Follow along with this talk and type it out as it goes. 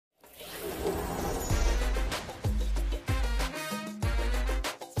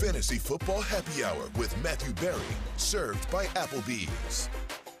Fantasy Football Happy Hour with Matthew Berry, served by Applebee's.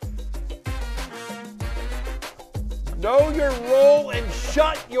 Know your role and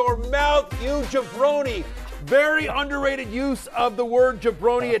shut your mouth, you jabroni. Very underrated use of the word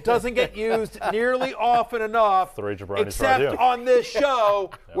jabroni. It doesn't get used nearly often enough. Three jabronis except right here. on this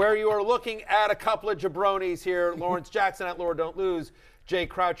show, where you are looking at a couple of jabronis here. Lawrence Jackson at Laura Don't Lose. Jay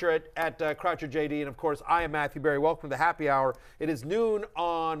Croucher at Croucher JD. And, of course, I am Matthew Berry. Welcome to the Happy Hour. It is noon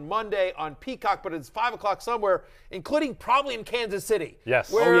on Monday on Peacock, but it's 5 o'clock somewhere, including probably in Kansas City. Yes.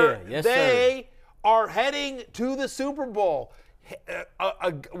 Where Yes, they are heading to the Super Bowl.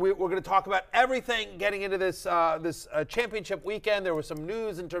 We're going to talk about everything getting into this championship weekend. There was some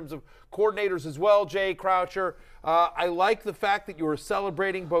news in terms of coordinators as well, Jay Croucher. I like the fact that you were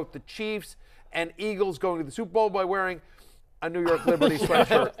celebrating both the Chiefs and Eagles going to the Super Bowl by wearing a New York Liberty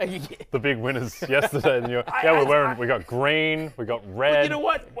sweatshirt. The big winners yesterday in New York. We got green, we got red. But you know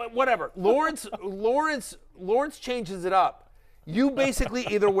what? Whatever. Lawrence changes it up. You basically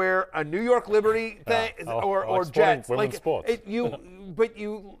either wear a New York Liberty thing or Jets. Women's sports. But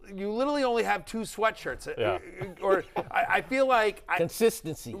you literally only have two sweatshirts. Yeah. Or I feel like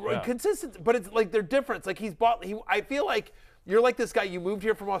Consistency. Consistency, but it's like they're different. It's like I feel like you're like this guy. You moved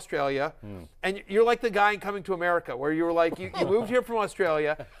here from Australia, and you're like the guy in Coming to America, where you were like you moved here from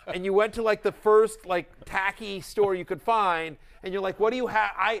Australia, and you went to like the first like tacky store you could find, and you're like, what do you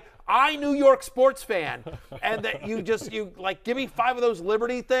have? I New York sports fan, and that you like give me 5 of those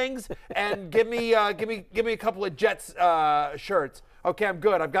Liberty things, and give me a couple of Jets shirts. Okay, I'm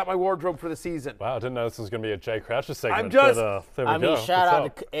good. I've got my wardrobe for the season. Wow, I didn't know this was going to be a Jay Croucher segment. I'm just, there we go. Shout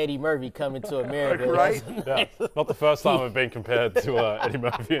out to Eddie Murphy coming to America. Right? Yeah, not the first time I've been compared to Eddie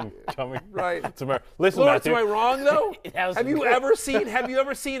Murphy and coming Right. to America. Listen, Lawrence, Matthew. am I wrong though? was Have you good. ever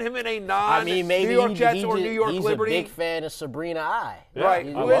seen him in a Maybe New York Jets he or just- New York he's Liberty? a big fan of Sabrina I. Yeah, Right. I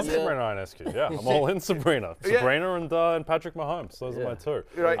Who love is it? Sabrina Ionescu. Yeah, I'm all in Sabrina. Yeah. Sabrina and Patrick Mahomes. Those are my two.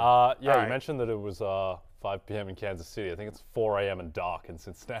 Right. Yeah, you right. mentioned that it was 5 p.m. in Kansas City. I think it's 4 a.m. and dark in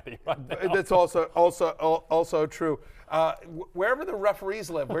Cincinnati right now. That's also true. Wherever the referees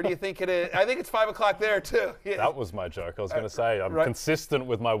live, where do you think it is? I think it's 5 o'clock there too. Yeah. That was my joke. I was going to say I'm right. consistent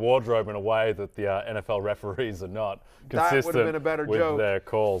with my wardrobe in a way that the NFL referees are not That consistent would've been a better with joke. their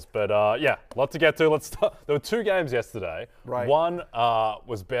calls. But yeah, a lot to get to. Let's start. There were 2 games yesterday. Right. One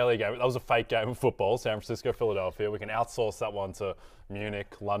was barely a game. That was a fake game of football. San Francisco, Philadelphia. We can outsource that one to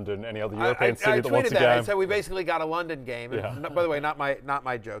Munich, London, any other European city I that wants tweeted a game. I said we basically got a London game. Yeah. And, by the way, not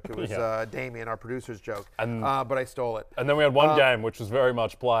my joke. It was Yeah. Damien, our producer's joke. And- but I stole it. And then we had one game which was very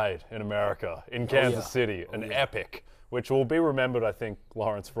much played in America, in Kansas City, an epic, which will be remembered, I think,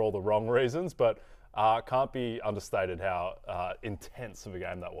 Lawrence, for all the wrong reasons, but can't be understated how intense of a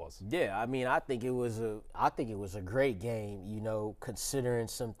game that was. Yeah, I mean, I think it was a great game. You know, considering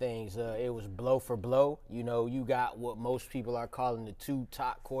some things, it was blow for blow. You know, you got what most people are calling the 2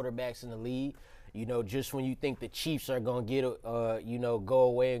 top quarterbacks in the league. You know, just when you think the Chiefs are gonna get go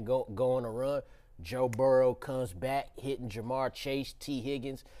away and go on a run, Joe Burrow comes back, hitting Jamar Chase, T.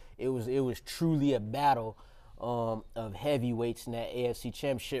 Higgins. It was truly a battle of heavyweights in that AFC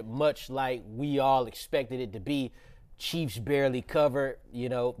Championship, much like we all expected it to be. Chiefs barely covered. You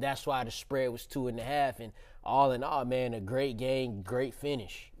know, that's why the spread was 2.5. And all in all, man, a great game, great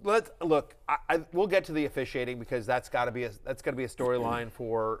finish. Let's look. We'll get to the officiating because that's got to be a storyline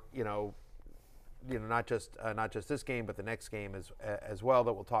for not just this game, but the next game as well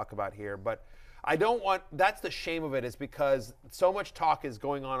that we'll talk about here. But I don't want. That's the shame of it, is because so much talk is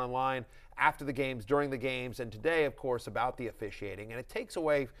going on online after the games, during the games, and today, of course, about the officiating, and it takes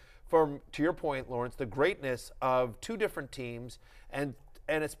away from, to your point, Lawrence, the greatness of 2 different teams, and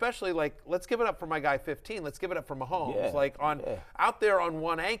especially, like, let's give it up for my guy 15. Let's give it up for Mahomes, out there on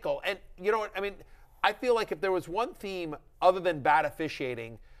one ankle. And you know what? I mean, I feel like if there was one theme other than bad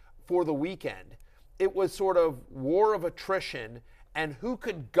officiating for the weekend, it was sort of war of attrition and who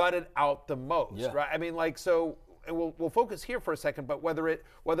could gut it out the most, right? I mean, like, so and we'll focus here for a second, but whether it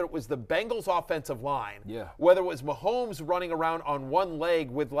was the Bengals offensive line, whether it was Mahomes running around on one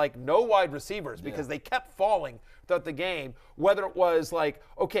leg with like no wide receivers because they kept falling throughout the game, whether it was like,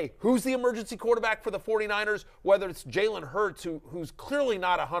 okay, who's the emergency quarterback for the 49ers, whether it's Jalen Hurts, who's clearly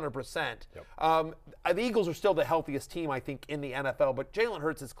not 100%. The Eagles are still the healthiest team, I think, in the NFL, but Jalen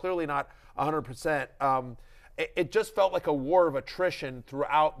Hurts is clearly not 100%. It just felt like a war of attrition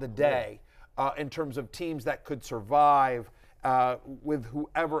throughout the day. In terms of teams that could survive with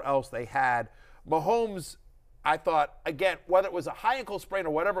whoever else they had. Mahomes, I thought, again, whether it was a high ankle sprain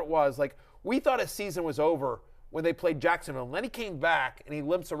or whatever it was, like, we thought his season was over when they played Jacksonville. And then he came back and he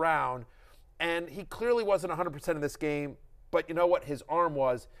limps around, and he clearly wasn't 100% in this game but you know what? His arm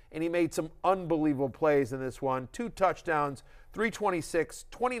was, and he made some unbelievable plays in this one. 2 touchdowns, 326,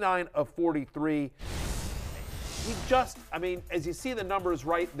 29 of 43. He just, I mean, as you see the numbers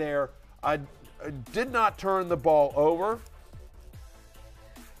right there, did not turn the ball over.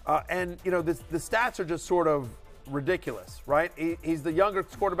 And, you know, the stats are just sort of ridiculous, right? He's the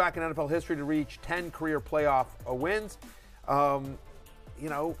youngest quarterback in NFL history to reach 10 career playoff wins. You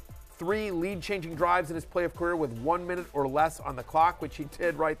know, 3 lead-changing drives in his playoff career with 1 minute or less on the clock, which he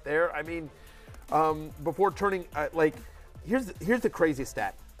did right there. I mean, before turning, here's the craziest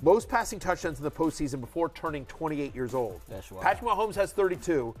stat. Most passing touchdowns in the postseason before turning 28 years old. That's right. Patrick Mahomes has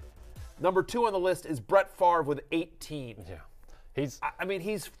 32. Number 2 on the list is Brett Favre with 18. Yeah.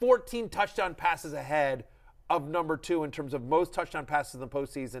 He's 14 touchdown passes ahead of number 2 in terms of most touchdown passes in the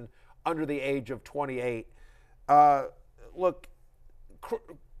postseason under the age of 28. Look,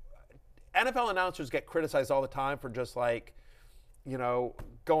 NFL announcers get criticized all the time for just like, you know,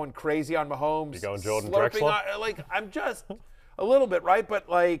 going crazy on Mahomes. You going Jordan Drexler? I'm just a little bit, right? But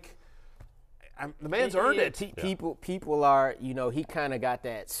like, the man's earned it. People are, you know, he kind of got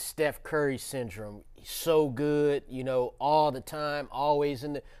that Steph Curry syndrome. He's so good, you know, all the time, always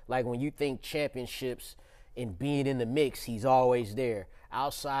in the, like when you think championships and being in the mix, he's always there.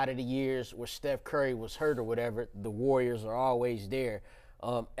 Outside of the years where Steph Curry was hurt or whatever, the Warriors are always there.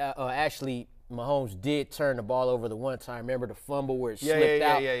 Actually, Mahomes did turn the ball over the one time. Remember the fumble where it slipped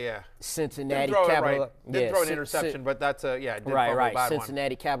out? Yeah. Cincinnati Didn't throw an interception, but that's right.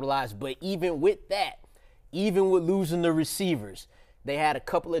 Cincinnati capitalized. But even with that, even with losing the receivers, they had a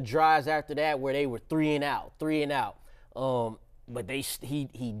couple of drives after that where they were 3 and out. But he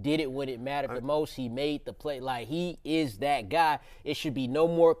did it when it mattered the most. He made the play. Like, he is that guy. It should be no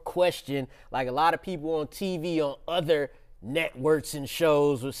more question. Like a lot of people on TV on other networks and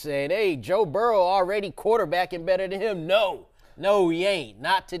shows were saying, hey, Joe Burrow already quarterbacking better than him. No, he ain't.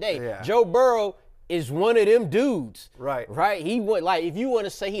 Not today. Yeah. Joe Burrow is one of them dudes. Right. He would, like, if you want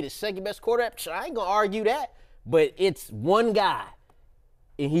to say he the second best quarterback, I ain't going to argue that. But it's one guy,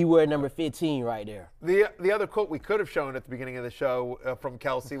 and he wear number 15 right there. The other quote we could have shown at the beginning of the show from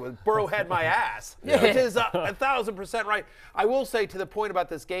Kelsey was, Burrow had my ass, which is 1,000% right. I will say to the point about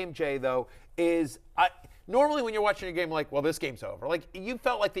this game, Jay, though, is normally when you're watching a game like, well, this game's over. Like, you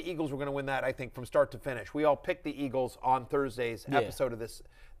felt like the Eagles were going to win that, I think, from start to finish. We all picked the Eagles on Thursday's episode of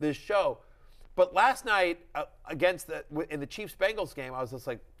this show. But last night in the Chiefs-Bengals game, I was just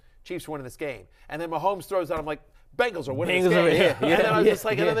like, Chiefs are winning this game. And then Mahomes throws out, I'm like, Bengals are winning this game. And then I was just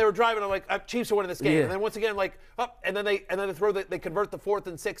like, and then they were driving, I'm like, Chiefs are winning this game. Yeah. And then once again, I'm like, and then they convert the 4th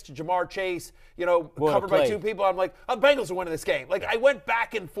and 6 to Jamar Chase, you know, covered by 2 people. I'm like, Bengals are winning this game. Like, I went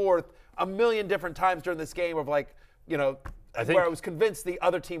back and forth a million different times during this game of like, you know, where I was convinced the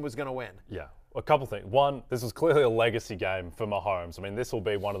other team was going to win. Yeah. A couple things. One, this was clearly a legacy game for Mahomes. I mean, this will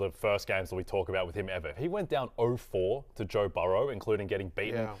be one of the first games that we talk about with him ever. He went down 0-4 to Joe Burrow, including getting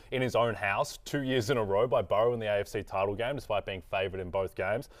beaten in his own house 2 years in a row by Burrow in the AFC title game, despite being favored in both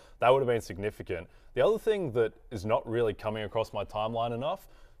games. That would have been significant. The other thing that is not really coming across my timeline enough,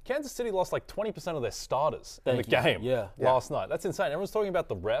 Kansas City lost like 20% of their starters in the game last night. That's insane. Everyone's talking about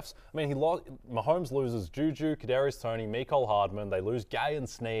the refs. I mean, Mahomes loses Juju, Kadarius Toney, Mecole Hardman. They lose Gay and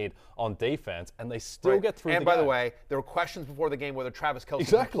Snead on defense, and they still get through the game. And by the way, there were questions before the game whether Travis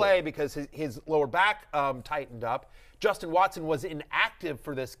Kelce would play because his lower back tightened up. Justin Watson was inactive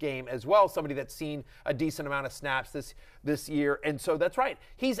for this game as well, somebody that's seen a decent amount of snaps this year. And so that's right.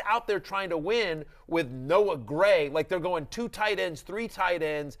 He's out there trying to win with Noah Gray. Like, they're going 2 tight ends, 3 tight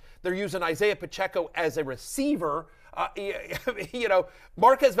ends. They're using Isaiah Pacheco as a receiver. You know,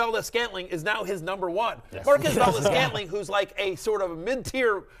 Marquez Valdes-Scantling is now his number 1. Yes. Marquez Valdes-Scantling, who's like a sort of a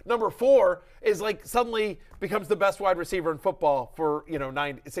mid-tier number 4, is like suddenly becomes the best wide receiver in football for, you know,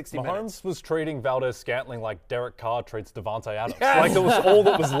 60 minutes. Mahomes was treating Valdes-Scantling like Derek Carr treats Devontae Adams. Yes. Like, that was all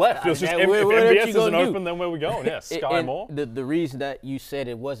that was left. It was just, if MBS isn't open, then where are we going? Yeah, Sky Moore. The reason that you said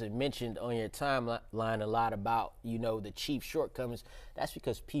it wasn't mentioned on your timeline a lot about, you know, the Chiefs' shortcomings, that's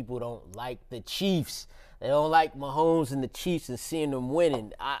because people don't like the Chiefs. They don't like Mahomes and the Chiefs and seeing them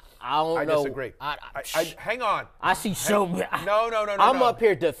winning. I don't know. I disagree. Hang on. I see so many. No. I'm up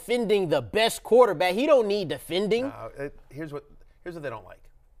here defending the best quarterback. He don't need defending. Here's what they don't like.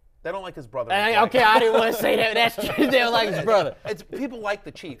 They don't like his brother. Okay, I didn't want to say that. That's true. They don't like his brother. People like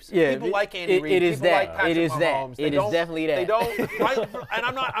the Chiefs. Yeah, people like Andy Reid. It is people that. like Patrick Mahomes. It is definitely that. They don't. And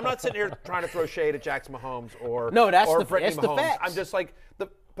I'm not sitting here trying to throw shade at Jackson Mahomes or that's Brittany the Mahomes. facts. I'm just like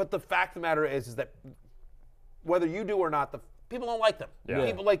but the fact of the matter is that whether you do or not, the people don't like them. Yeah.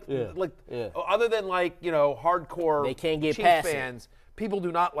 People like other than like, you know, hardcore they can't get Chiefs past fans. People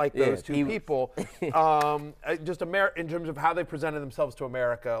do not like those two people. Just in terms of how they presented themselves to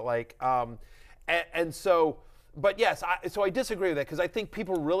America, and so. But yes, so I disagree with that because I think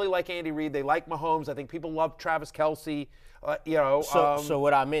people really like Andy Reid. They like Mahomes. I think people love Travis Kelce. So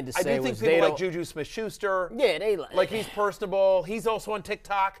what I meant to say I do think people like Juju Smith-Schuster. Yeah, they like he's personable. He's also on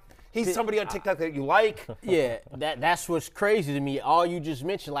TikTok. He's somebody on TikTok that you like. Yeah, that's what's crazy to me. All you just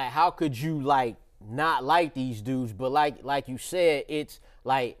mentioned, like, how could you not like these dudes? But like you said, it's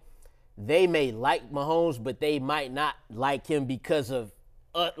like they may like Mahomes, but they might not like him because of.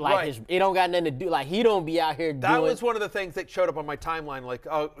 Right. It don't got nothing to do. Like, he don't be out here doing. That was one of the things that showed up on my timeline. What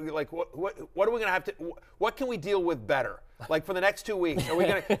are we gonna have to? What can we deal with better? Like for the next 2 weeks,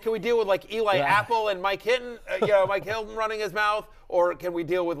 can we deal with like Eli Apple and Mike Hilton? Mike Hilton running his mouth, or can we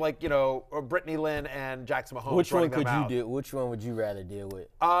deal with or Brittany Lynn and Jackson Mahomes? Which one could you do? Which one would you rather deal with?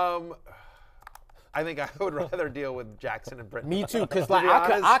 I think I would rather deal with Jackson and Brittany. Me too, because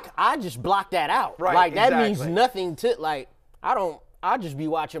I just block that out. Right, like that exactly. means nothing to I'll just be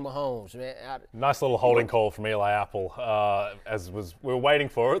watching Mahomes, man. Nice little holding call from Eli Apple. We were waiting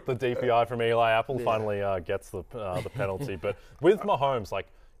for it. The DPI from Eli Apple finally gets the penalty. But with Mahomes,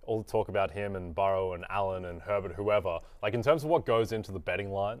 all the talk about him and Burrow and Allen and Herbert, whoever, in terms of what goes into the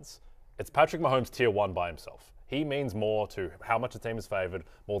betting lines, it's Patrick Mahomes tier 1 by himself. He means more to how much a team is favored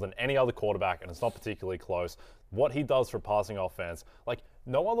more than any other quarterback, and it's not particularly close. What he does for passing offense,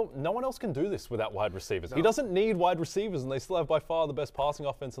 no one else can do this without wide receivers. No. He doesn't need wide receivers, and they still have by far the best passing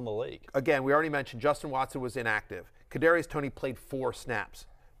offense in the league. Again, we already mentioned Justin Watson was inactive. Kadarius Toney played 4 snaps.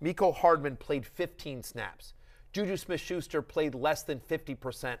 Mecole Hardman played 15 snaps. Juju Smith-Schuster played less than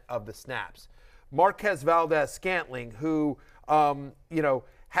 50% of the snaps. Marquez Valdes-Scantling, who has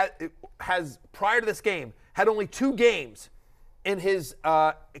prior to this game had only 2 games in his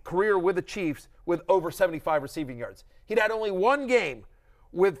career with the Chiefs with over 75 receiving yards. He'd had only 1 game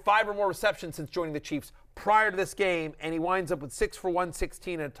with 5 or more receptions since joining the Chiefs prior to this game, and he winds up with 6 for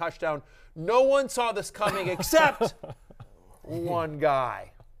 116 and a touchdown. No one saw this coming except one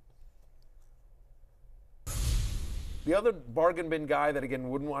guy. The other bargain bin guy that, again,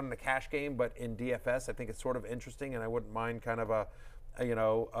 wouldn't want in a cash game, but in DFS, I think it's sort of interesting, and I wouldn't mind kind of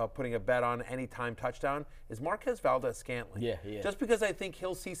putting a bet on anytime touchdown, is Marquez Valdes-Scantling. Yeah. Just because I think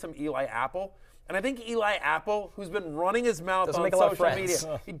he'll see some Eli Apple. And I think Eli Apple, who's been running his mouth on social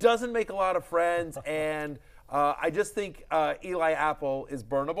media, he doesn't make a lot of friends. And I just think Eli Apple is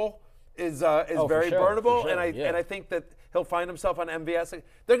burnable, is very burnable. Sure, and I think that he'll find himself on MVS.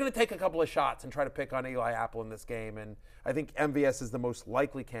 They're going to take a couple of shots and try to pick on Eli Apple in this game. And I think MVS is the most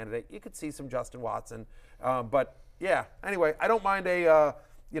likely candidate. You could see some Justin Watson. But, yeah, anyway, I don't mind a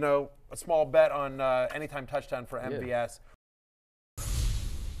small bet on anytime touchdown for MVS. Yeah.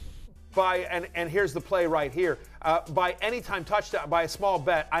 And here's the play right here. By anytime touchdown, by a small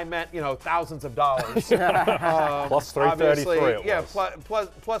bet, I meant thousands of dollars. Plus 333. Yeah,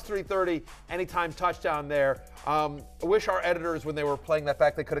 plus 330. Anytime touchdown there. I wish our editors, when they were playing that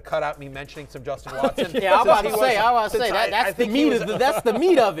back, they could have cut out me mentioning some Justin Watson. Yeah, I'm about to say that's the meat. That's the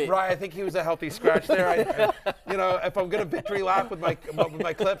meat of it. Right. I think he was a healthy scratch there. If I'm gonna victory lap with my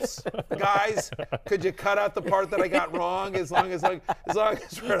clips, guys, could you cut out the part that I got wrong? As long as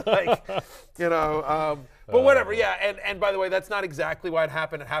we're but whatever, yeah. And by the way, that's not exactly why it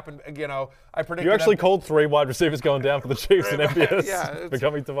happened. It happened, I predicted. You actually called 3 wide receivers going down for the Chiefs in MVS,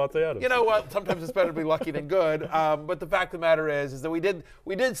 becoming Devontae Adams. You know what? Sometimes it's better to be lucky than good. But the fact of the matter is that we did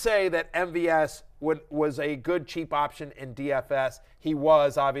say that MVS was a good cheap option in DFS. He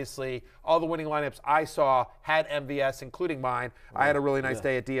was, obviously. All the winning lineups I saw had MVS, including mine. I had a really nice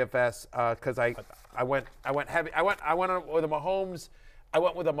day at DFS because I went heavy. I went with a Mahomes. I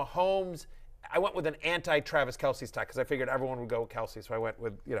went with an anti-Travis Kelce stack because I figured everyone would go with Kelce, so I went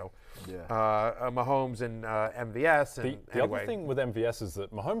with Mahomes and MVS. And the other thing with MVS is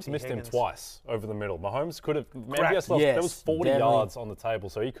that Mahomes missed him twice over the middle. Mahomes could have MVS lost. There was 40 yards on the table,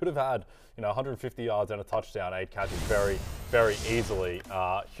 so he could have had 150 yards and a touchdown, 8 catches very, very easily.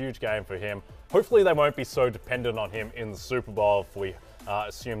 Huge game for him. Hopefully they won't be so dependent on him in the Super Bowl if we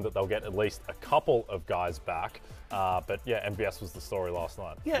assume that they'll get at least a couple of guys back. But yeah, MVS was the story last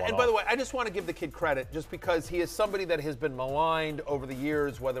night. Yeah, and by the way, I just want to give the kid credit just because he is somebody that has been maligned over the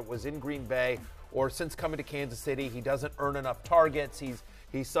years, whether it was in Green Bay or since coming to Kansas City. He doesn't earn enough targets. He's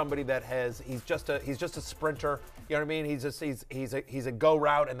somebody that he's just a sprinter. You know what I mean? He's a go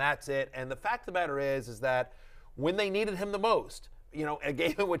route and that's it. And the fact of the matter is that when they needed him the most, a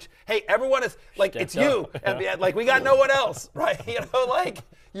game in which, hey, everyone is like, it's you. And we got no one else, right?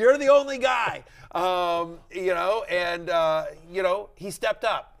 You're the only guy. He stepped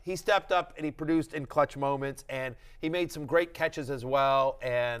up. He stepped up and he produced in clutch moments, and he made some great catches as well.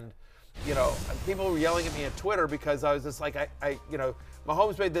 And, people were yelling at me on Twitter because I was just like,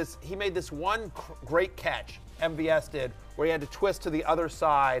 Mahomes made this one great catch, MVS did, where he had to twist to the other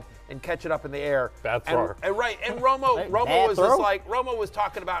side and catch it up in the air. Bad throw. And Romo was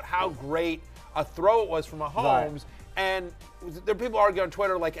talking about how great a throw it was from Mahomes. Right. And there are people arguing on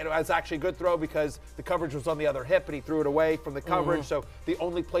Twitter like it was actually a good throw because the coverage was on the other hip and he threw it away from the coverage, so the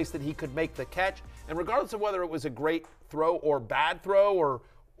only place that he could make the catch. And regardless of whether it was a great throw or bad throw or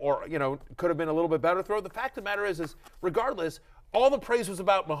could have been a little bit better throw, the fact of the matter is regardless, all the praise was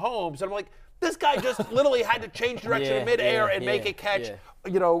about Mahomes. And I'm like, this guy just literally had to change direction in midair and make a catch,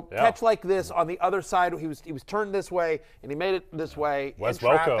 catch like this on the other side. He was turned this way, and he made it this way in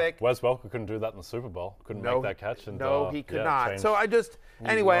traffic. Wes Welker couldn't do that in the Super Bowl. Couldn't make that catch. And, he could not. So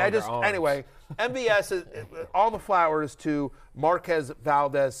anyway, MVS is all the flowers to Marquez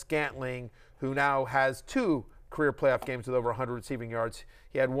Valdez-Scantling, who now has 2 career playoff games with over 100 receiving yards.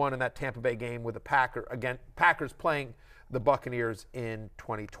 He had one in that Tampa Bay game with the Packers playing the Buccaneers in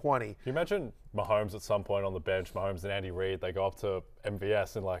 2020. Can you imagine Mahomes at some point on the bench, Mahomes and Andy Reid, they go up to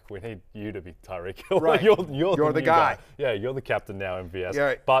MVS and we need you to be Tirico. Right. you're the guy. Yeah, you're the captain now, MVS. Yeah,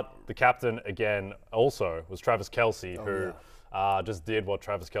 right. But the captain, again, also was Travis Kelce, who just did what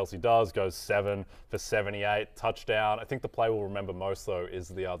Travis Kelce does, goes 7 for 78, touchdown. I think the play we'll remember most, though, is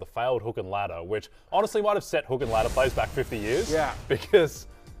the failed hook and ladder, which honestly might have set hook and ladder plays back 50 years. Yeah. Because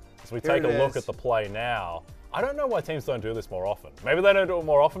as we take a look at the play now, I don't know why teams don't do this more often. Maybe they don't do it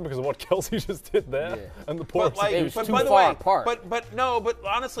more often because of what Kelce just did there, and the poor. But by the way, but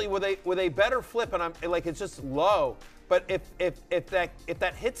honestly, with a better flip, and it's just low. But if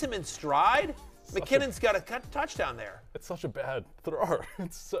that hits him in stride, McKinnon's got a touchdown there. It's such a bad throw.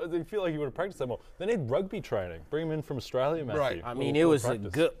 They feel like you would have practiced that more. They need rugby training. Bring him in from Australia, Matthew. Right. I mean, it was a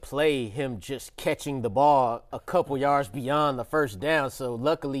good play, him just catching the ball a couple yards beyond the first down. So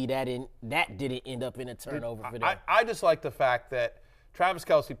luckily that didn't end up in a turnover for them. I just like the fact that Travis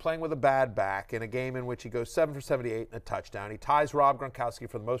Kelce playing with a bad back in a game in which he goes 7 for 78 and a touchdown. He ties Rob Gronkowski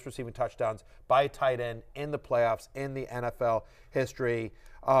for the most receiving touchdowns by a tight end in the playoffs in the NFL history.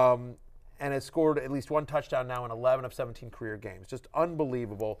 And has scored at least one touchdown now in 11 of 17 career games. Just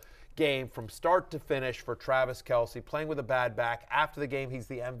unbelievable game from start to finish for Travis Kelce, playing with a bad back. After the game, he's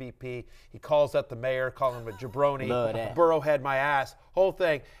the MVP. He calls out the mayor, calling him a jabroni, Burrowhead my ass, whole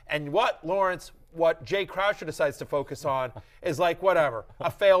thing. And what Jay Croucher decides to focus on is whatever, a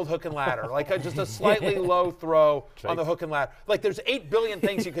failed hook and ladder, just a slightly low throw on the hook and ladder. There's 8 billion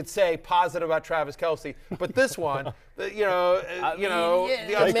things you could say positive about Travis Kelce, but this one, the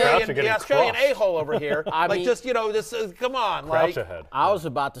Australian a-hole over here, come on. I was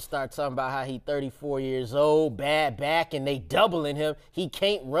about to start talking about how he's 34 years old, bad back, and they doubling him. He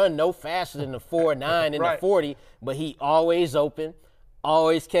can't run no faster than the 4.9 in the 40, but he always open.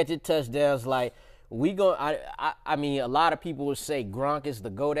 Always catching touchdowns. I mean, a lot of people would say Gronk is the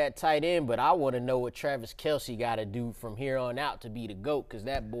GOAT at tight end, but I want to know what Travis Kelce got to do from here on out to be the GOAT, because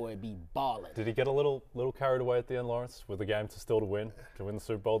that boy be balling. Did he get a little carried away at the end, Lawrence, with the game to win the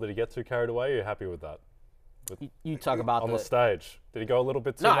Super Bowl? Did he get too carried away? Are you happy with that? You talk about on the stage. Did he go a little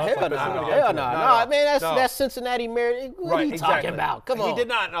bit too much? Hell no. I mean, that's Cincinnati Mary. What are you talking about? Come on. He did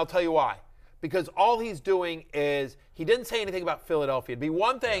not, and I'll tell you why. Because all he's doing is he didn't say anything about Philadelphia. It'd be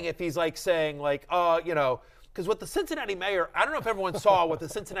one thing if he's saying because what the Cincinnati mayor, I don't know if everyone saw what the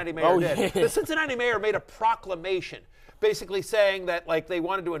Cincinnati mayor did. Yeah. The Cincinnati mayor made a proclamation basically saying that they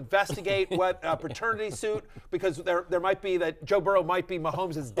wanted to investigate what paternity suit, because there might be that Joe Burrow might be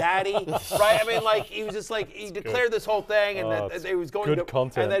Mahomes' daddy, right? I mean, he was just he declared this whole thing, and that he was going to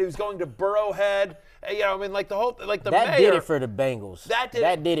content. and that he was going to Burrowhead. I mean, the whole the that mayor did it for the Bengals. That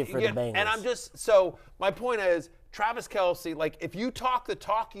did it for the Bengals. And I'm just my point is, Travis Kelce, if you talk the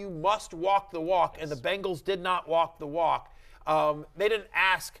talk, you must walk the walk, and the Bengals did not walk the walk. They didn't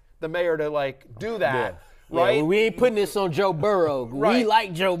ask the mayor to do that. Yeah. Right? Yeah, we ain't putting this on Joe Burrow. Right. We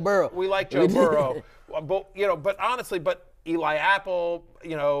like Joe Burrow. We like Joe Burrow. But honestly, Eli Apple,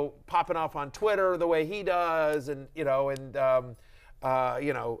 popping off on Twitter the way he does, and Hilton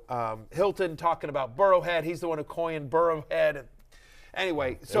talking about Burrowhead. He's the one who coined Burrowhead.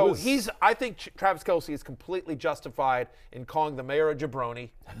 Anyway, I think Travis Kelce is completely justified in calling the mayor a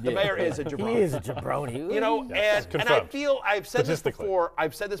jabroni. The mayor is a jabroni. He is a jabroni. And I feel I've said this before.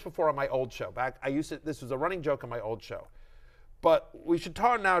 I've said this before on my old show. This was a running joke on my old show. But we should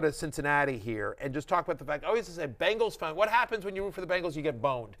turn now to Cincinnati here and just talk about the fact. I always say Bengals fan. What happens when you root for the Bengals? You get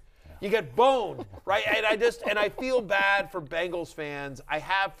boned. You get boned, right? And I feel bad for Bengals fans. I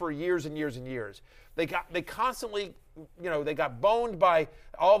have for years and years and years. They constantly, they got boned by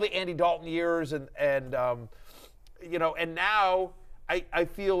all the Andy Dalton years and now I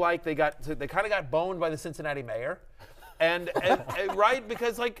feel like they kind of got boned by the Cincinnati mayor, and right,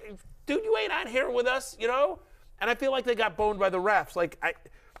 because like, dude, you ain't out here with us, and I feel like they got boned by the refs. Like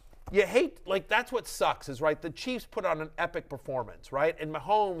you hate, like, that's what sucks is, right, the Chiefs put on an epic performance, right, and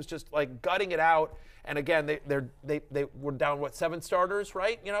Mahomes just like gutting it out. And again, they were down 7 starters,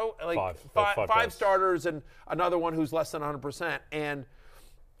 right? Five starters and another one who's less than 100%. And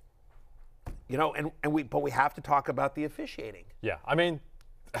but we have to talk about the officiating. Yeah, I mean,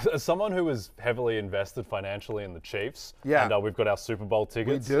 as someone who is heavily invested financially in the Chiefs, yeah, and we've got our Super Bowl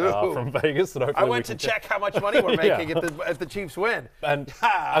tickets from Vegas. That I went to check how much money we're making if the Chiefs win. And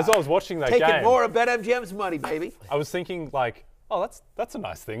as I was watching that taking game, more of BetMGM's money, baby. I was thinking like, oh, that's a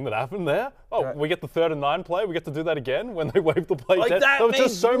nice thing that happened there. Oh, right. We get the 3rd and 9 play. We get to do that again when they wave the play dead. That there were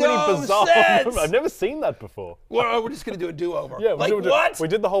just so many bizarre moments. I've never seen that before. Well, we're just going to do a do-over. Yeah, what? We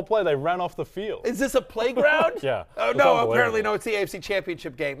did the whole play. They ran off the field. Is this a playground? Yeah. Oh, no, apparently no, it's the AFC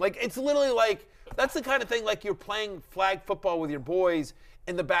Championship game. Like, it's literally like, that's the kind of thing like you're playing flag football with your boys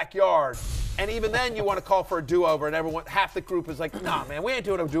in the backyard. And even then you want to call for a do-over and half the group is like, nah, man, we ain't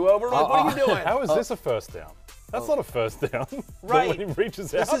doing a do-over. Like, what are you doing? How is this a first down? That's not a first down. Right. When he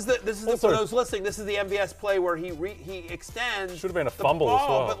reaches out. This is for those listening. This is the MVS play where he extends. Should have been a fumble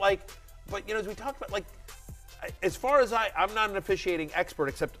ball, as well. But as we talked about, like, as far as I'm not an officiating expert,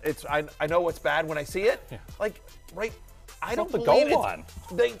 except I know what's bad when I see it. Yeah. Like, right. I don't believe the goal line.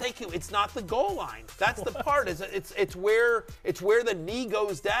 Thank you. It's not the goal line. That's the part. It's where the knee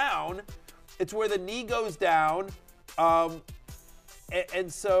goes down. It's where the knee goes down,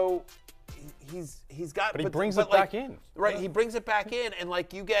 and so. He's got, but he brings it back in. Right, he brings it back in, and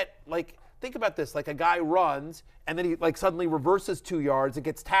like you get like, think about this: like a guy runs, and then he like suddenly reverses 2 yards and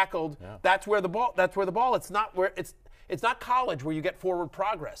gets tackled. Yeah. That's where the ball. It's not where it's not college where you get forward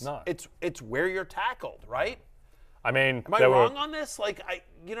progress. No. It's where you're tackled, right? I mean, am I wrong on this? Like I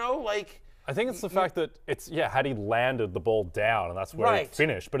think it's the fact that had he landed the ball down and that's where it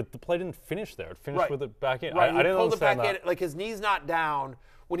finished, but the play didn't finish there. It finished with it back in. Right. I didn't pulled understand it back that. in, like his knee's not down.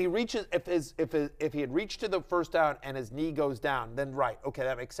 When he reaches, if he had reached to the first down and his knee goes down, then okay,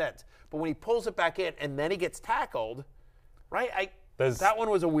 that makes sense. But when he pulls it back in and then he gets tackled, right? That one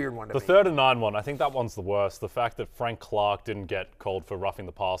was a weird one to me. The 3rd and 9 one, I think that one's the worst. The fact that Frank Clark didn't get called for roughing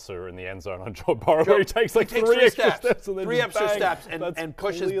the passer in the end zone on Joe Burrow, where he takes 3 extra steps and then three extra steps and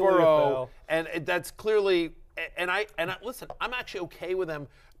pushes Burrow, and that's clearly. And listen, I'm actually okay with them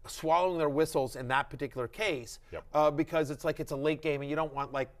swallowing their whistles in that particular case, because it's like it's a late game and you don't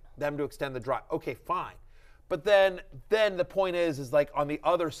want like them to extend the drive. Okay, fine. But then the point is like on the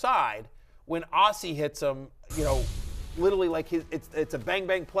other side, when Aussie hits him, literally like it's a bang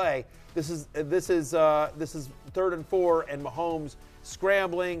bang play. This is 3rd and 4 and Mahomes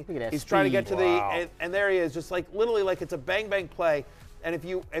scrambling. He's trying to get to and there he is, just like literally like it's a bang bang play. And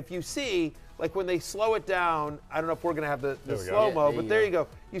if you see, like when they slow it down, I don't know if we're going to have the slow-mo, but there you go.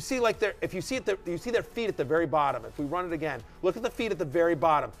 You see like you see their feet at the very bottom. If we run it again, look at the feet at the very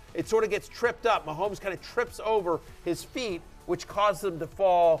bottom. It sort of gets tripped up. Mahomes kind of trips over his feet, which causes him to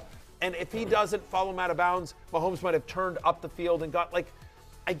fall. And if he doesn't follow him out of bounds, Mahomes might have turned up the field and got like,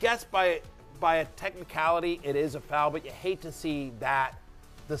 I guess by a technicality, it is a foul, but you hate to see that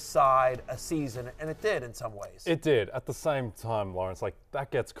decide a season, and it did in some ways. It did. At the same time, Lawrence, like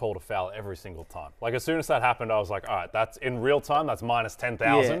that gets called a foul every single time. Like as soon as that happened, I was like, all right, that's in real time. That's minus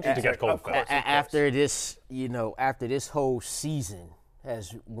 10,000 to get called a foul. After this, after this whole season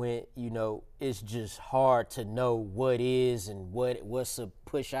has went, it's just hard to know what is and what's a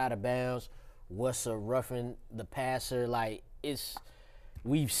push out of bounds, what's a roughing the passer. Like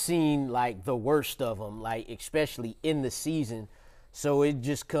we've seen like the worst of them, like especially in the season. So it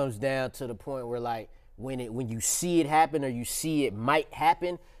just comes down to the point where, like, when you see it happen or you see it might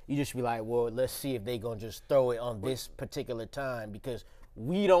happen, you just be like, well, let's see if they're going to just throw it on this particular time, because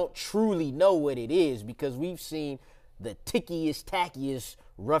we don't truly know what it is, because we've seen the tickiest, tackiest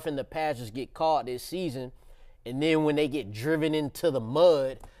roughing the passers get caught this season, and then when they get driven into the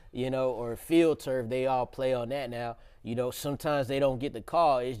mud, or field turf, they all play on that now. Sometimes they don't get the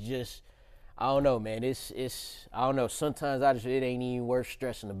call. It's just I don't know, man. It's I don't know. Sometimes it ain't even worth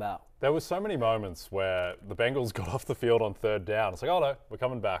stressing about. There were so many moments where the Bengals got off the field on third down. It's like, oh no, we're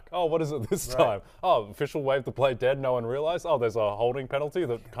coming back. Oh, what is it this time? Oh, official waved the play dead. No one realized. Oh, there's a holding penalty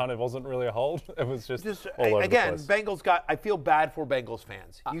that kind of wasn't really a hold. It was just all over again, the place. I feel bad for Bengals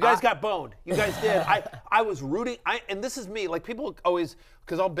fans. You guys got boned. You guys did. I was rooting. And this is me. Like people always,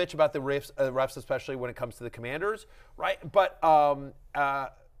 because I'll bitch about the refs, especially when it comes to the Commanders, right? But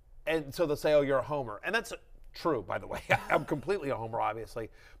and so they'll say, oh, you're a homer, and that's true, by the way. I'm completely a homer, obviously.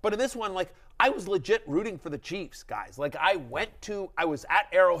 But in this one, like, I was legit rooting for the Chiefs, guys. Like, I was at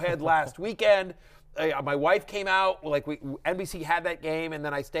Arrowhead last weekend. My wife came out. Like, NBC had that game, and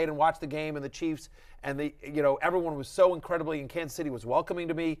then I stayed and watched the game, and the Chiefs, and everyone was so incredibly in Kansas City was welcoming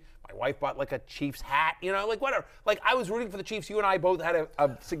to me. My wife bought, like, a Chiefs hat, like, whatever. Like, I was rooting for the Chiefs. You and I both had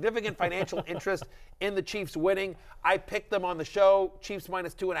a significant financial interest in the Chiefs winning. I picked them on the show, Chiefs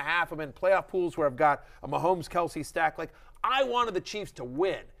 -2.5. I'm in playoff pools where I've got a Mahomes-Kelsey stack. Like, I wanted the Chiefs to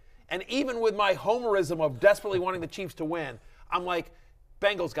win. And even with my homerism of desperately wanting the Chiefs to win, I'm like,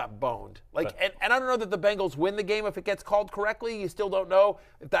 Bengals got boned. Like, and I don't know that the Bengals win the game if it gets called correctly. You still don't know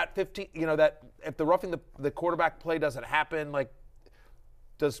if that 15, that if the roughing the quarterback play doesn't happen. Like,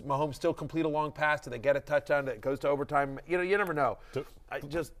 does Mahomes still complete a long pass? Do they get a touchdown that goes to overtime? You never know.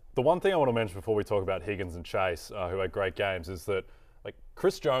 The one thing I want to mention before we talk about Higgins and Chase, who had great games, is that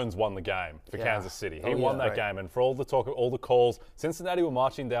Chris Jones won the game for Kansas City. He won that game, and for all the talk, all the calls, Cincinnati were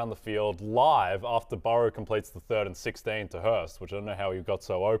marching down the field live after Burrow completes the 3rd and 16 to Hurst, which I don't know how he got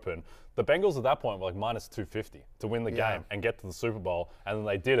so open. The Bengals at that point were like -250 to win the game and get to the Super Bowl, and then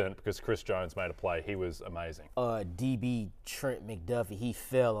they didn't because Chris Jones made a play. He was amazing. DB Trent McDuffie, he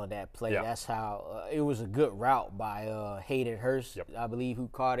fell on that play. Yep. That's how it was a good route by Hayden Hurst, I believe, who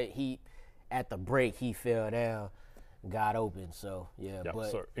caught it. At the break, he fell down. Got open, so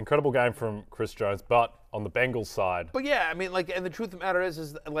so incredible game from Chris Jones, but on the Bengals side. But yeah, I mean, and the truth of the matter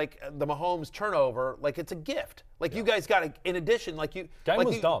is like the Mahomes turnover, like it's a gift. Like you guys got to, in addition, the game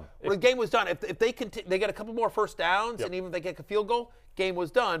was done. If they they get a couple more first downs, and even if they get a field goal, game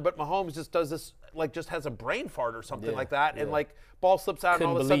was done. But Mahomes just does this, just has a brain fart or something like that, and ball slips out, and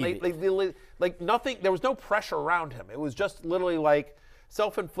all of a sudden they nothing. There was no pressure around him. It was just literally like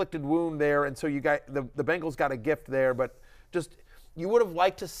self-inflicted wound there, and so you got the Bengals got a gift there, but just you would have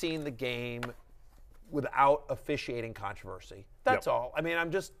liked to seen the game without officiating controversy. That's all. I mean, I'm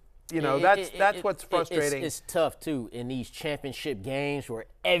just that's what's frustrating. It's tough too in these championship games where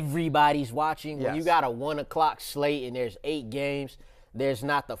everybody's watching. When you got a 1 o'clock slate and there's 8 games, there's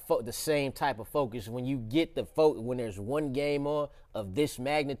not the same type of focus. When you get when there's one game on of this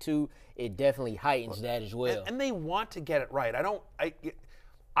magnitude, it definitely heightens that as well. And they want to get it right. I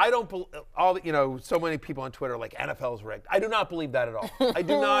don't believe so many people on Twitter are like NFL is rigged. I do not believe that at all. I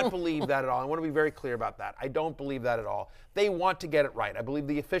do not believe that at all. I want to be very clear about that. I don't believe that at all. They want to get it right. I believe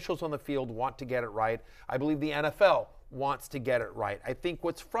the officials on the field want to get it right. I believe the NFL wants to get it right. I think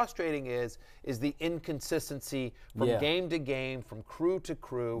what's frustrating is the inconsistency from game to game, from crew to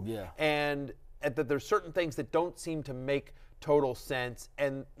crew, and that there's certain things that don't seem to make total sense.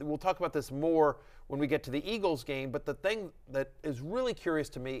 And we'll talk about this more when we get to the Eagles game, but the thing that is really curious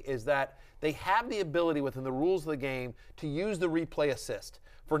to me is that they have the ability within the rules of the game to use the replay assist.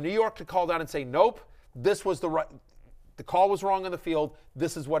 For New York to call down and say, nope, this was the call was wrong on the field,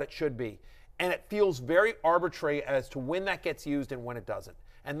 this is what it should be. And it feels very arbitrary as to when that gets used and when it doesn't.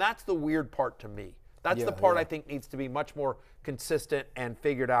 And that's the weird part to me. That's the part I think needs to be much more consistent and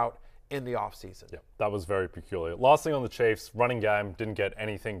figured out in the offseason. Yeah, that was very peculiar. Last thing on the Chiefs, running game didn't get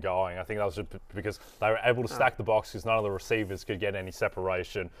anything going. I think that was just because they were able to stack the box because none of the receivers could get any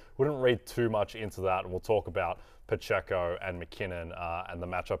separation. Wouldn't read too much into that, and we'll talk about Pacheco and McKinnon and the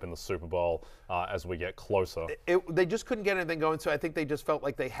matchup in the Super Bowl as we get closer. They just couldn't get anything going, so I think they just felt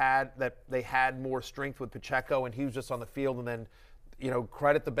like they had more strength with Pacheco, and he was just on the field, and then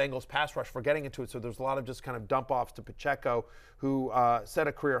credit the Bengals pass rush for getting into it. So there's a lot of just kind of dump offs to Pacheco, who set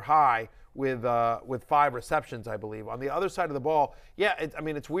a career high with 5 receptions, I believe. On the other side of the ball,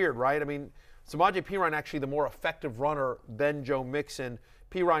 it's weird, right? I mean, Samaje Perine actually the more effective runner than Joe Mixon.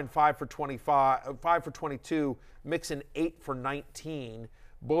 Perine 5 for 22, Mixon 8 for 19.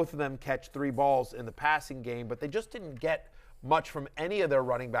 Both of them catch 3 balls in the passing game, but they just didn't get much from any of their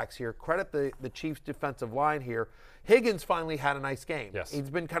running backs here. Credit the Chiefs defensive line here. Higgins finally had a nice game. Yes.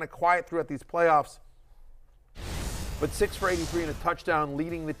 He's been kind of quiet throughout these playoffs, but 6 for 83 and a touchdown,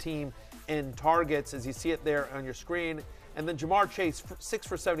 leading the team in targets as you see it there on your screen. And then Jamar Chase, 6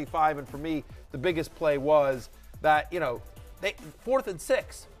 for 75, and for me, the biggest play was that, they 4th and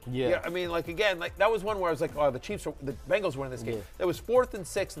 6. Yeah. I mean, that was one where I was like, oh, the Bengals win this game. Yeah. It was 4th and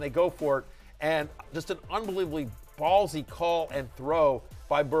 6, and they go for it. and just an unbelievably ballsy call and throw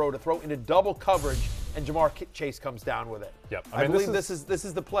by Burrow to throw into double coverage, and Jamar Chase comes down with it. Yep. I believe this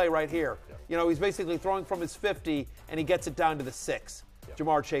is the play right here. Yep. You know, he's basically throwing from his 50, and he gets it down to the 6. Yep.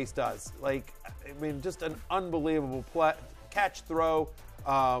 Jamar Chase does. Like, I mean, just an unbelievable catch throw.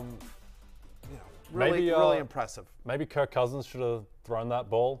 Really impressive. Maybe Kirk Cousins should have thrown that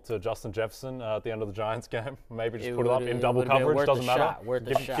ball to Justin Jefferson at the end of the Giants game. Maybe just put it up in double coverage. Doesn't matter.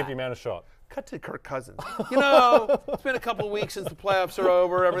 Give your man a shot. Cut to Kirk Cousins. You know, it's been a couple of weeks since the playoffs are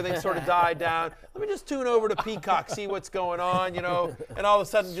over. Everything sort of died down. Let me just tune over to Peacock, see what's going on, you know, and all of a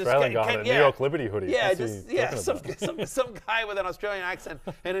sudden just Australian guy in a New York Liberty hoodie. Yeah, some guy with an Australian accent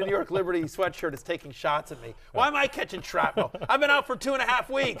and a New York Liberty sweatshirt is taking shots at me. Why am I catching shrapnel? I've been out for 2.5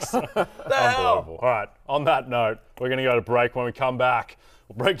 weeks. The hell? All right, on that note, we're going to go to break. When we come back,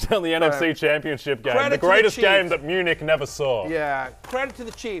 we'll break down the NFC Championship game, the greatest game that Munich never saw. Yeah, credit to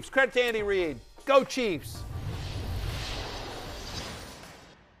the Chiefs. Credit to Andy Reid. Go Chiefs.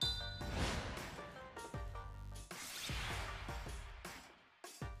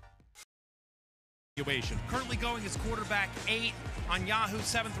 Currently going as quarterback 8 on Yahoo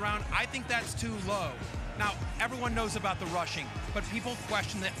 7th round. I think that's too low. Now, everyone knows about the rushing, but people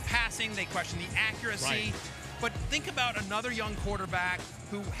question the passing, they question the accuracy. Right. But think about another young quarterback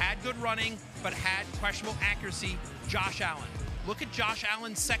who had good running but had questionable accuracy, Josh Allen. Look at Josh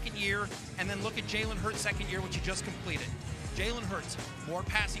Allen's second year, and then look at Jalen Hurts' second year, which he just completed. Jalen Hurts, more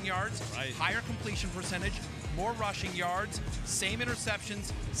passing yards, higher completion percentage, more rushing yards, same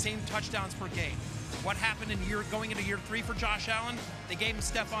interceptions, same touchdowns per game. What happened going into year 3 for Josh Allen? They gave him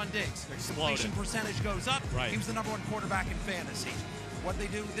Stephon Diggs. Completion percentage goes up. He was the #1 quarterback in fantasy. What did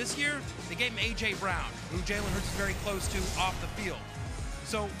they do this year? They gave him A.J. Brown, who Jalen Hurts is very close to off the field.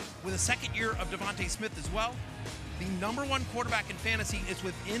 So with a second year of Devontae Smith as well, the #1 quarterback in fantasy is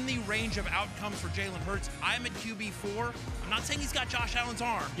within the range of outcomes for Jalen Hurts. I'm at QB4. I'm not saying he's got Josh Allen's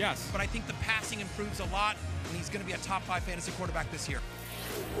arm. Yes. But I think the passing improves a lot, and he's going to be a top 5 fantasy quarterback this year.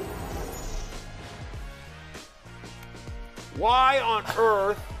 Why on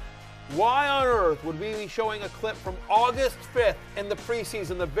earth would we be showing a clip from August 5th in the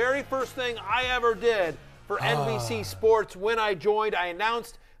preseason? The very first thing I ever did for NBC Sports when I joined, I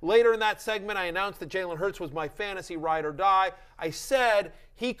announced later in that segment, I announced that Jalen Hurts was my fantasy ride or die. I said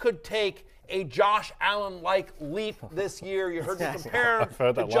he could take a Josh Allen-like leap this year. You heard me compare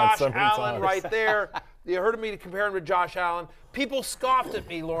him to Josh Allen right there. You heard me compare him to Josh Allen. People scoffed at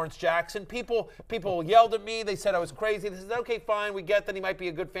me, Lawrence Jackson. People yelled at me. They said I was crazy. They said, okay, fine, we get that he might be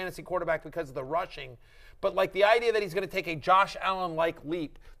a good fantasy quarterback because of the rushing. But like the idea that he's going to take a Josh Allen-like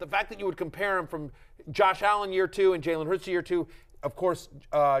leap, the fact that you would compare him from Josh Allen year 2 and Jalen Hurts year 2, of course,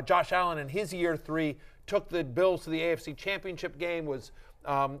 Josh Allen in his year 3 took the Bills to the AFC Championship game, was the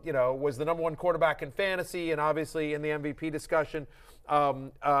 #1 quarterback in fantasy and obviously in the MVP discussion.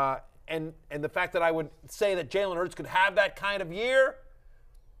 And the fact that I would say that Jalen Hurts could have that kind of year,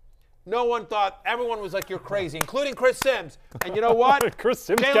 no one thought. Everyone was like, "You're crazy," including Chris Sims. And you know what? Chris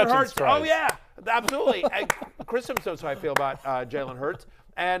Sims Jalen Hurts. Strides. Oh yeah, absolutely. Chris Sims knows how I feel about Jalen Hurts.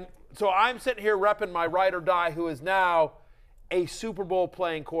 And so I'm sitting here repping my ride or die, who is now a Super Bowl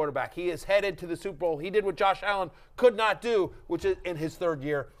playing quarterback. He is headed to the Super Bowl. He did what Josh Allen could not do, which is in his 3rd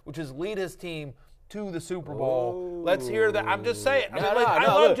year, which is lead his team to the Super Bowl. Let's hear that. I'm just saying. I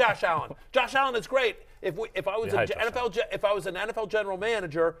love Josh Allen. Josh Allen is great. If I was an NFL general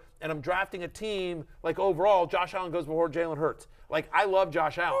manager and I'm drafting a team, like overall, Josh Allen goes before Jalen Hurts. Like, I love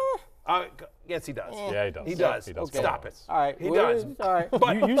Josh Allen. Yes, he does. Yeah, he does. He does. Okay. Stop it. All right. He does. All right.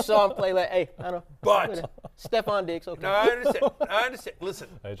 But you saw him play like, hey, I know. But Stephon Diggs, okay. No, I understand. Listen,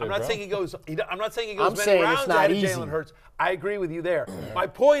 I'm not saying he goes many rounds ahead of Jalen Hurts. I agree with you there. My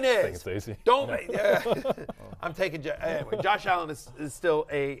point is, I think it's easy. I'm taking anyway. Josh Allen is still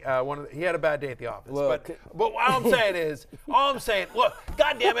he had a bad day at the office. But all I'm saying, look,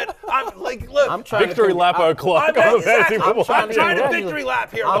 God damn it, I'm trying victory lap o'clock. I'm trying to victory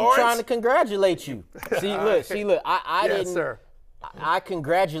lap here, Lawrence. I'm trying to congratulate you. See, look. I didn't. Sir. I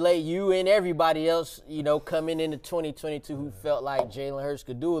congratulate you and everybody else, coming into 2022 who felt like Jalen Hurts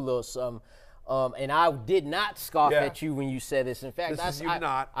could do a little something. And I did not scoff at you when you said this. In fact,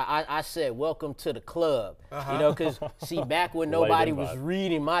 I said, welcome to the club. Because, see, back when nobody was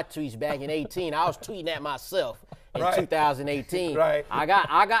reading my tweets back in 2018, I was tweeting at myself in 2018. Right. I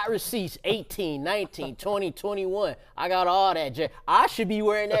got receipts 18, 19, 20, 21. I got all that. I should be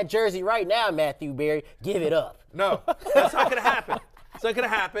wearing that jersey right now, Matthew Berry. Give it up. No, that's not going to happen. It's not going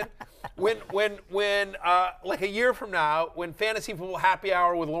to happen. when like a year from now, when Fantasy Football Happy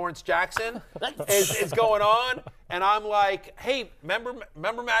Hour with Lawrence Jackson is going on, and I'm like, hey,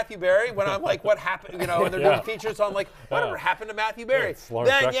 remember Matthew Berry? When I'm like, what happened? And they're doing features on like, whatever happened to Matthew Berry?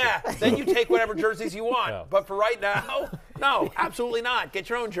 Then you take whatever jerseys you want. Yeah. But for right now, no, absolutely not. Get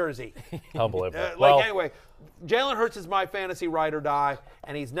your own jersey. Unbelievable. Anyway, Jalen Hurts is my fantasy ride or die,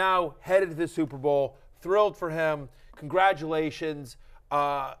 and he's now headed to the Super Bowl. Thrilled for him. Congratulations.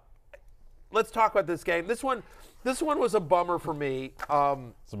 Let's talk about this game. This one was a bummer for me.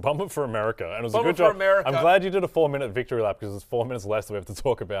 It's a bummer for America, and it was a Bummer good job. for America. I'm glad you did a 4-minute victory lap because there's 4 minutes less that we have to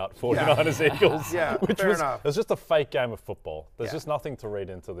talk about 49ers Eagles. Yeah, fair enough. It was just a fake game of football. There's just nothing to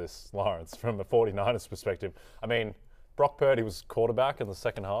read into this, Lawrence, from a 49ers perspective. I mean, Brock Purdy was quarterback in the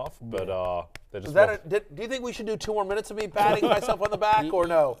second half, but they just. Do you think we should do 2 more minutes of me patting myself on the back, or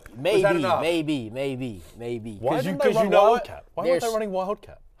no? Maybe. Why didn't they run Wildcat? Why weren't they running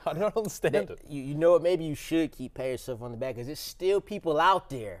Wildcat? I don't understand it. You know what? Maybe you should keep patting yourself on the back because there's still people out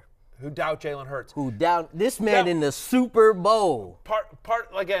there who doubt Jalen Hurts. Who doubt this man in the Super Bowl. Part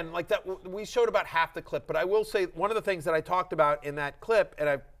again, like that. We showed about half the clip, but I will say one of the things that I talked about in that clip, and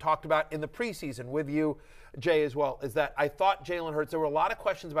I've talked about in the preseason with you, Jay, as well, is that I thought Jalen Hurts. There were a lot of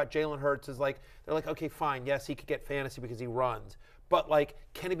questions about Jalen Hurts. They're like, okay, fine, yes, he could get fantasy because he runs, but like,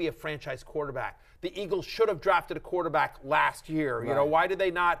 can he be a franchise quarterback? The Eagles should have drafted a quarterback last year. Right. Why did they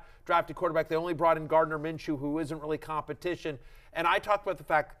not draft a quarterback? They only brought in Gardner Minshew, who isn't really competition. And I talked about the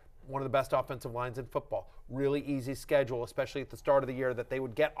fact one of the best offensive lines in football. Really easy schedule, especially at the start of the year, that they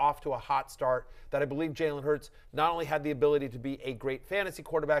would get off to a hot start, that I believe Jalen Hurts not only had the ability to be a great fantasy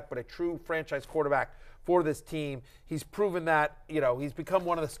quarterback, but a true franchise quarterback for this team. He's proven that, he's become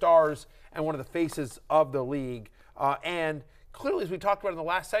one of the stars and one of the faces of the league. And clearly, as we talked about in the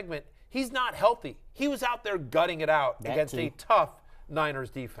last segment, he's not healthy. He was out there gutting it out against a tough Niners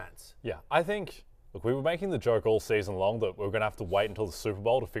defense. Yeah, I think, look, we were making the joke all season long that we were going to have to wait until the Super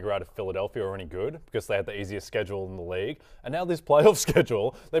Bowl to figure out if Philadelphia are any good because they had the easiest schedule in the league. And now this playoff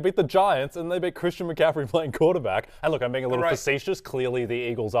schedule, they beat the Giants and they beat Christian McCaffrey playing quarterback. And look, I'm being a little facetious. Clearly the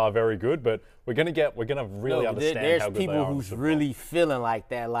Eagles are very good, but we're going to really understand how good they are. There's people who's really feeling like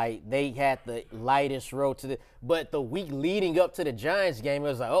that. Like they had the lightest road to but the week leading up to the Giants game, it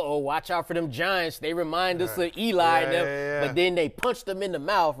was like, watch out for them Giants. They remind us of Eli and them. Yeah. But then they punched them in the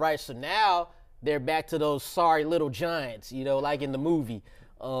mouth, right? So now they're back to those sorry little Giants, like in the movie.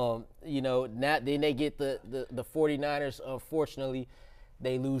 Now then they get the 49ers. Unfortunately,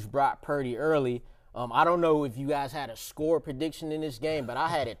 they lose Brock Purdy early. I don't know if you guys had a score prediction in this game, but I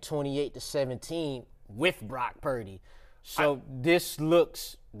had it 28-17 with Brock Purdy. So that's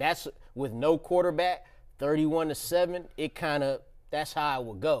with no quarterback, 31-7. That's how it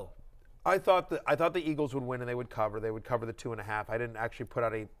would go. I thought the Eagles would win and they would cover. They would cover the 2.5. I didn't actually put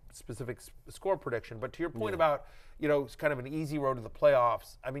out a specific score prediction, but to your point about it's kind of an easy road to the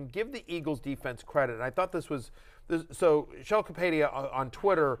playoffs. I mean, give the Eagles defense credit. And I thought this was so. Shel Kapadia on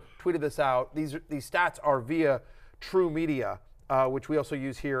Twitter tweeted this out. These stats are via True Media, which we also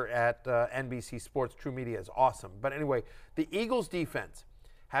use here at NBC Sports. True Media is awesome. But anyway, the Eagles defense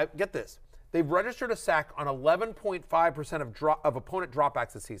get this. They've registered a sack on 11.5% of opponent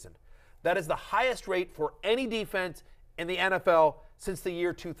dropbacks this season. That is the highest rate for any defense in the NFL since the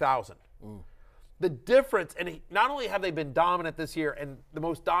year 2000. The difference, and not only have they been dominant this year and the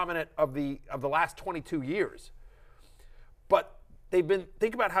most dominant of the last 22 years, but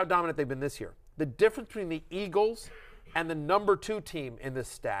think about how dominant they've been this year. The difference between the Eagles and the number 2 team in this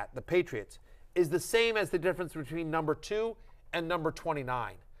stat, the Patriots, is the same as the difference between number 2 and number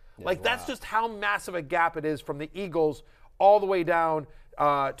 29. That's just how massive a gap it is from the Eagles all the way down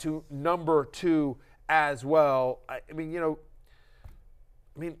to number 2 as well.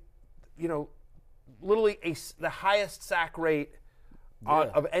 Literally the highest sack rate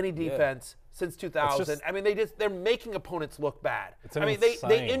of any defense since 2000. They're making opponents look bad.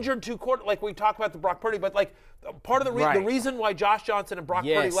 They injured 2 quarters, like we talked about the Brock Purdy, but like part of the reason why Josh Johnson and Brock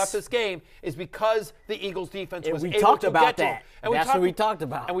Purdy left this game is because the Eagles defense was able to get to him. And that's what we talked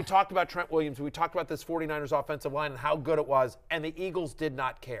about. And we talked about Trent Williams. We talked about this 49ers offensive line and how good it was, and the Eagles did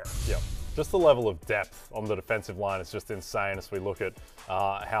not care. Yeah. Just the level of depth on the defensive line is just insane as we look at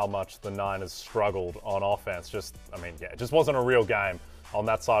how much the Niners struggled on offense. It just wasn't a real game on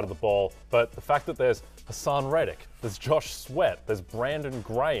that side of the ball. But the fact that there's Hassan Reddick, there's Josh Sweat, there's Brandon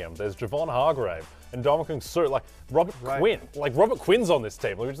Graham, there's Javon Hargrave, and Dominican Sue, Robert Quinn. Robert Quinn's on this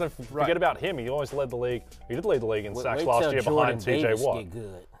team. We just don't forget about him. He always led the league. He did lead the league in sacks last year behind TJ Watt.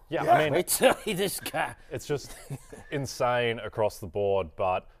 Yeah, wait till this guy. It's just insane across the board.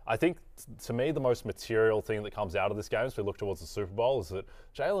 But I think, to me, the most material thing that comes out of this game as we look towards the Super Bowl is that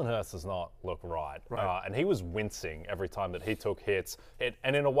Jalen Hurts does not look right. And he was wincing every time that he took hits,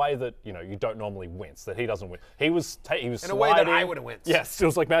 and in a way that, you don't normally wince, that he doesn't win. He was in a way that I would have winced. Yes, it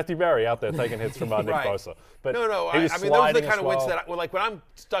was like Matthew Berry out there taking hits from Nick Bosa. But no. I mean, those are the kind of wince that, like when I'm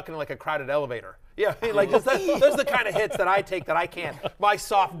stuck in like a crowded elevator. Yeah, like those are the kind of hits that I take that I can't. My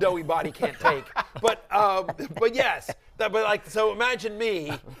soft, doughy body can't take. But yes. So imagine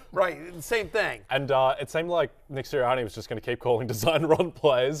me, right? Same thing. And it seemed like Nick Sirianni was just going to keep calling design run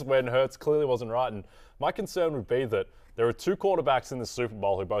plays when Hurts clearly wasn't right. And my concern would be that there are two quarterbacks in the Super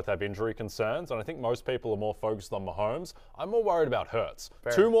Bowl who both have injury concerns, and I think most people are more focused on Mahomes. I'm more worried about Hurts.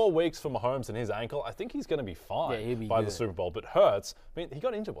 Fair. 2 more weeks for Mahomes and his ankle. I think he's going to be fine by the Super Bowl. But Hurts, I mean, he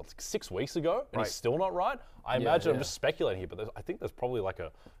got injured, 6 weeks ago, and he's still not right? I imagine, I'm just speculating here, but I think there's probably like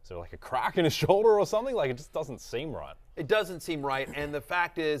a crack in his shoulder or something. Like, it just doesn't seem right. It doesn't seem right, and the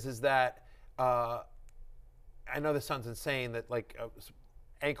fact is that I know this sounds insane that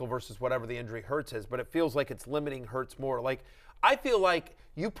ankle versus whatever the injury Hurts is, but it feels like it's limiting Hurts more. Like, I feel like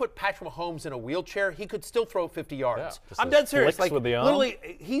you put Patrick Mahomes in a wheelchair, he could still throw 50 yards. Yeah, I'm dead serious. Like, with the arm. Literally,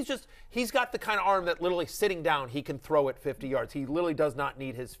 he's got the kind of arm that literally sitting down, he can throw it 50 yards. He literally does not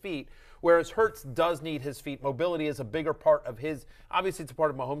need his feet, whereas Hurts does need his feet. Mobility is a bigger part of his, obviously it's a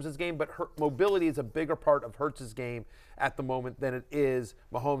part of Mahomes' game, but mobility is a bigger part of Hurts' game at the moment than it is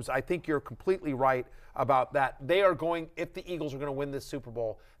Mahomes. I think you're completely right about that. They are going, if the Eagles are going to win this Super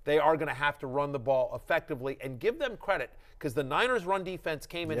Bowl, they are going to have to run the ball effectively, and give them credit, because the Niners' run defense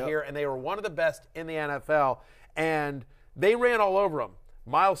came in here and they were one of the best in the NFL, and they ran all over them.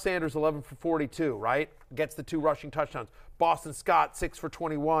 Miles Sanders, 11 for 42, right? Gets the 2 rushing touchdowns. Boston Scott, 6 for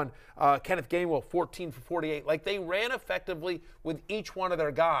 21. Kenneth Gainwell, 14 for 48. Like, they ran effectively with each one of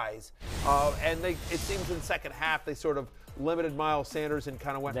their guys. And it seems in the second half they sort of limited Miles Sanders and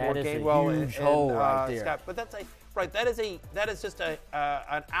kind of went more Gainwell and Scott. But that is just an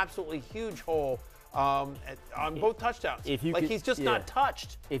absolutely huge hole on both touchdowns. He's just not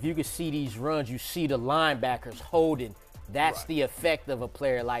touched. If you could see these runs, you see the linebackers holding. That's the effect of a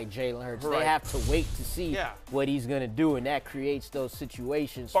player like Jalen Hurts. They have to wait to see what he's going to do, and that creates those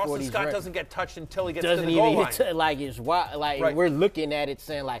situations. Boston Scott doesn't get touched until he gets to the goal line. We're looking at it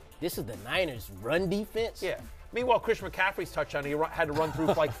saying, this is the Niners' run defense? Yeah. Meanwhile, Christian McCaffrey's touchdown, he had to run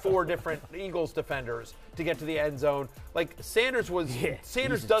through 4 different Eagles defenders to get to the end zone. Sanders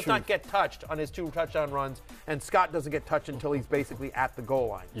does not get touched on his 2 touchdown runs, and Scott doesn't get touched until he's basically at the goal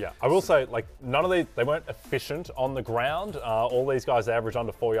line. Yeah, I will say, none of they weren't efficient on the ground. All these guys average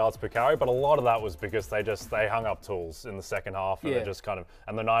under 4 yards per carry, but a lot of that was because they hung up tools in the second half, and they just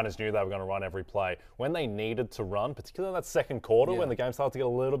and the Niners knew they were going to run every play. When they needed to run, particularly in that second quarter, when the game started to get a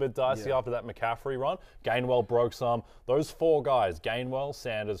little bit dicey after that McCaffrey run, Gainwell broke some. Those 4 guys, Gainwell,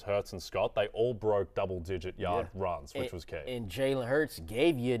 Sanders, Hurts, and Scott, they all broke double-digit yard runs, which was key. And Jalen Hurts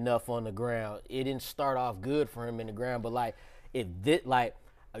gave you enough on the ground. It didn't start off good for him in the ground, but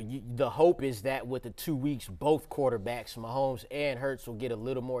the hope is that with the 2 weeks, both quarterbacks, Mahomes and Hurts, will get a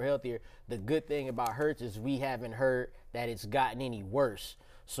little more healthier. The good thing about Hurts is we haven't heard that it's gotten any worse.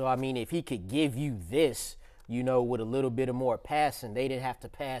 So, I mean, if he could give you this, with a little bit of more passing, they didn't have to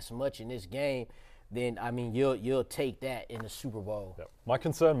pass much in this game, then, I mean, you'll take that in the Super Bowl. Yep. My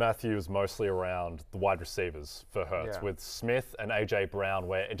concern, Matthew, is mostly around the wide receivers for Hurts, with Smith and A.J. Brown,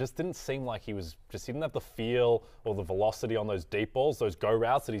 where it just didn't seem like he didn't have the feel or the velocity on those deep balls, those go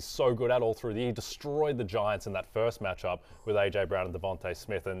routes that he's so good at all through the year. He destroyed the Giants in that first matchup with A.J. Brown and Devontae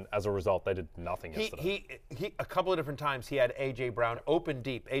Smith, and as a result, they did nothing yesterday. He a couple of different times he had A.J. Brown open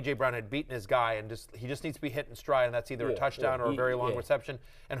deep. A.J. Brown had beaten his guy, and he just needs to be hit in stride, and that's either a touchdown or a very long reception,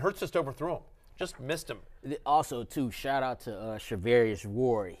 and Hurts just overthrew him. Just missed him. Also, too, shout out to Charvarius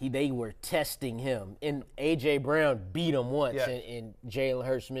Ward. They were testing him. And A.J. Brown beat him once, and Jalen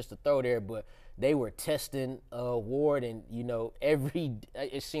Hurts missed a throw there. But they were testing Ward, and,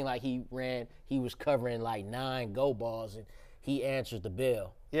 it seemed like he was covering 9 go balls, and he answered the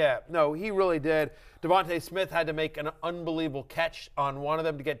bell. Yeah, no, he really did. Devontae Smith had to make an unbelievable catch on one of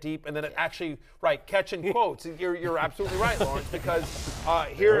them to get deep, and then it actually, catch in quotes. You're absolutely right, Lawrence, because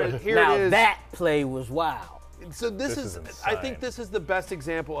here it is. Now that play was wild. So this is I think this is the best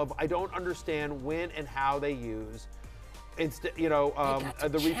example of I don't understand when and how they use, the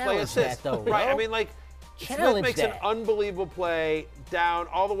replay assist. That, though, right? I mean, Smith makes an unbelievable play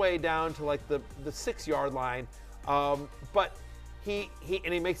all the way down to the 6-yard line, but. He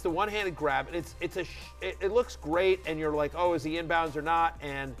makes the one-handed grab, and it looks great, and you're like, oh, is he inbounds or not?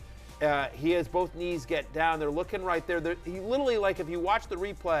 And he has both knees get down. They're looking right there. He literally, if you watch the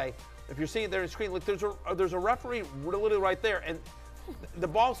replay, if you're seeing it there on the screen, there's a referee literally right there, and the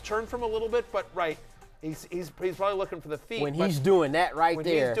ball's turned from a little bit, but he's probably looking for the feet. When he's doing that when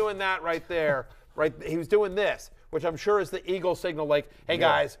he's doing that right there, he was doing this, which I'm sure is the Eagle signal, like, hey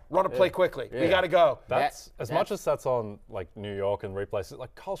guys, run a play quickly. We got to go. That's much as that's on like New York and replays.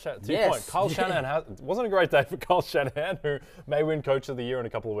 Like Kyle Shanahan. Kyle Shanahan it wasn't a great day for Kyle Shanahan, who may win Coach of the Year in a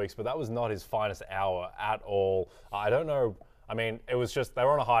couple of weeks, but that was not his finest hour at all. I don't know. I mean, it was just they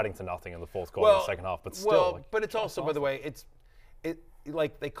were on a hiding to nothing in the fourth quarter, the second half. But still, well, but it's also, by the way,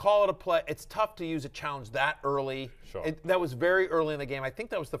 like they call it a play. It's tough to use a challenge that early. Sure. That was very early in the game. I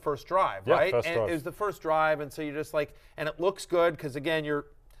think that was the first drive, Yeah, right? first And drive. it was the first drive, and so you're just like, and it looks good because again,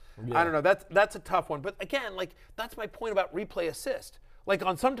 I don't know. That's a tough one. But again, like that's my point about replay assist. Like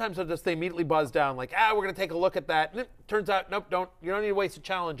on sometimes they immediately buzz down, like we're gonna take a look at that. And it turns out, nope, you don't need to waste a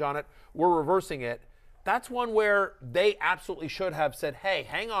challenge on it. We're reversing it. That's one where they absolutely should have said, hey,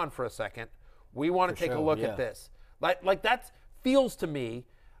 hang on for a second. We want to take a look at this. Like that feels to me,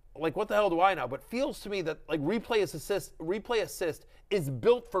 like what the hell do I know? But feels to me that like replay assist is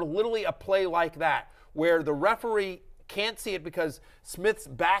built for literally a play like that, where the referee can't see it because Smith's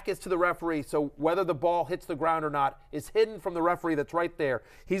back is to the referee, so whether the ball hits the ground or not is hidden from the referee that's right there.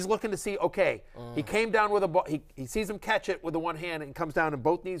 He's looking to see, okay, he came down with a ball, he sees him catch it with the one hand and comes down and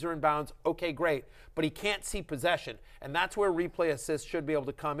both knees are in bounds, okay, great. But he can't see possession, and that's where replay assist should be able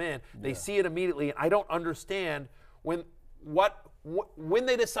to come in. They see it immediately, and I don't understand when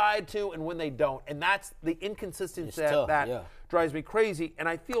they decide to and when they don't, and that's the inconsistency that drives me crazy, and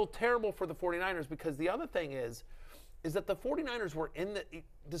I feel terrible for the 49ers because the other thing is that the 49ers were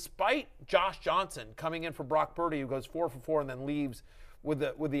despite Josh Johnson coming in for Brock Purdy, who goes 4 for 4 and then leaves with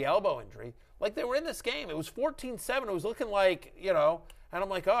the elbow injury, like they were in this game. It was 14-7. It was looking like, and I'm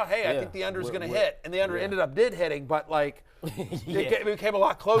like, oh, hey, I think the under's going to hit. And the under ended up hitting, but like it became a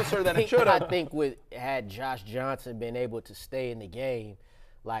lot closer than it should have. I think had Josh Johnson been able to stay in the game,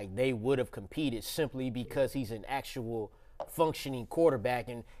 like they would have competed simply because he's an actual functioning quarterback,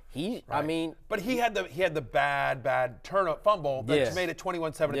 and I mean, but he had the bad turnover fumble that made it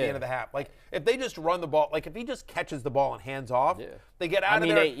 21-7 at the end of the half. Like if they just run the ball, like if he just catches the ball and hands off, they get out of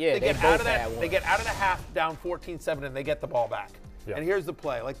there. They get out of that. They get out of the half down 14-7 and they get the ball back. Yeah. And here's the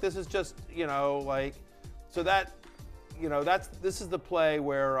play. Like this is just so that this is the play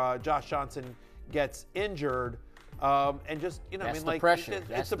where Josh Johnson gets injured, and just that's the pressure.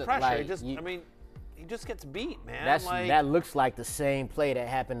 It's the pressure. He just gets beat, man. That looks like the same play that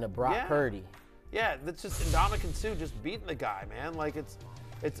happened to Brock Purdy. Yeah, that's just Ndamukong Suh just beating the guy, man. Like it's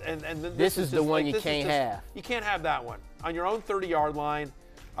this is the one you can't have. You can't have that one on your own 30-yard line.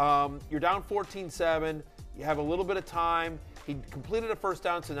 You're down 14-7. You have a little bit of time. He completed a first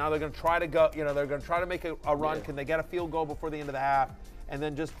down, so now they're going to try to go. They're going to try to make a run. Yeah. Can they get a field goal before the end of the half? And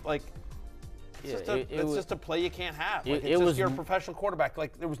then just like. It's just a play you can't have. Like, you're a professional quarterback.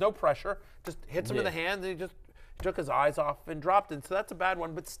 Like there was no pressure. Just hits him in the hands, and he just took his eyes off and dropped it. So that's a bad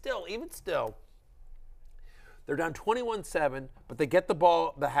one. But still, they're down 21-7, but they get the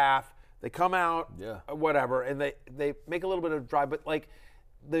ball the half. They come out, whatever, and they make a little bit of a drive. But like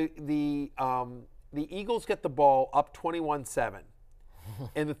the Eagles get the ball up 21-7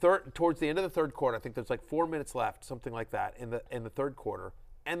 in the towards the end of the third quarter. I think there's like 4 minutes left, something like that in the third quarter.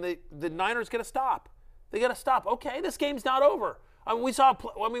 And the Niners get a stop. They get a stop. Okay, this game's not over.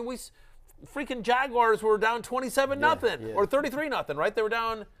 Freaking Jaguars were down 27-0 or 33-0, right? They were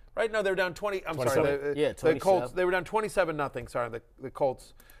down. Right? No, they were down 20. I'm sorry. The Colts. They were down 27-0. Sorry, the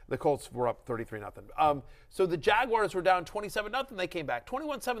Colts. The Colts were up 33-0. So the Jaguars were down 27-0. They came back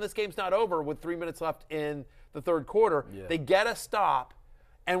 21-7. This game's not over with 3 minutes left in the third quarter. Yeah. They get a stop,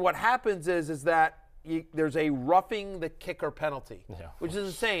 and what happens is that. There's a roughing the kicker penalty, which is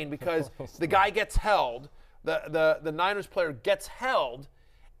insane because the guy gets held, the Niners player gets held,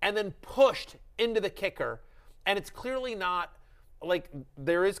 and then pushed into the kicker, and it's clearly not like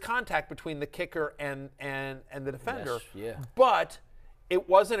there is contact between the kicker and the defender, but it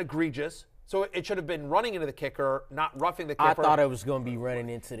wasn't egregious. So it should have been running into the kicker, not roughing the kicker. I thought it was going to be running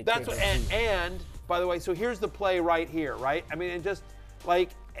into the kicker. And by the way, so here's the play right here, right? I mean, it just like.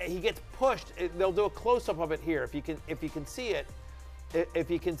 He gets pushed. They'll do a close-up of it here. If you can see it,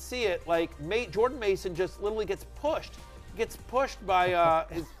 like Jordan Mason just literally gets pushed. Gets pushed by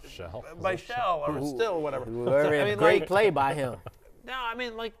Shell or Still or whatever. Great play by him. No, I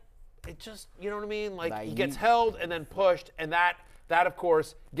mean like it just you know what I mean. Like he gets held and then pushed, and that of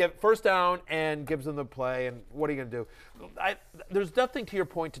course first down and gives them the play. And what are you going to do? There's nothing to your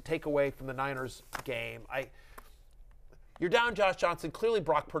point to take away from the Niners game. You're down Josh Johnson. Clearly,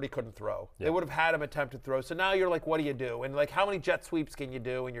 Brock Purdy couldn't throw. They would have had him attempt to throw. So now you're like, what do you do? And like, how many jet sweeps can you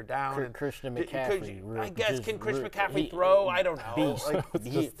do? And you're down. Christian McCaffrey. I guess, can Christian McCaffrey throw? I don't know.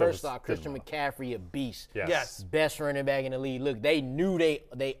 Beast. First off, Christian McCaffrey, a beast. Yes. Best running back in the league. Look, they knew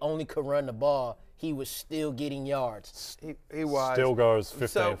they only could run the ball. He was still getting yards. He was. Still goes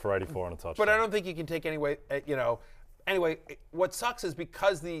 15 for 84 on a touchdown. But I don't think you can take anyway, Anyway, what sucks is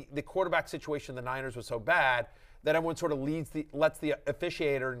because the quarterback situation in the Niners was so bad that everyone sort of lets the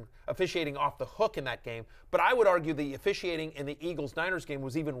officiating off the hook in that game. But I would argue the officiating in the Eagles-Niners game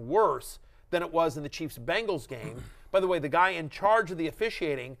was even worse than it was in the Chiefs-Bengals game. By the way, the guy in charge of the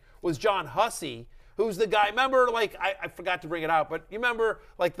officiating was John Hussey, who's the guy, remember, like, I forgot to bring it out, but you remember,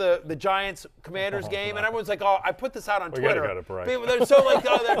 like, the Giants-Commanders game? And everyone's like, oh, I put this out on Twitter. Gotta break. They're so like,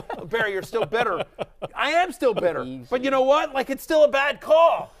 oh, Barry, you're still bitter. I am still bitter. But you know what? Like, it's still a bad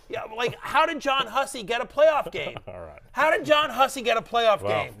call. Yeah, like, how did John Hussey get a playoff game? All right. How did John Hussey get a playoff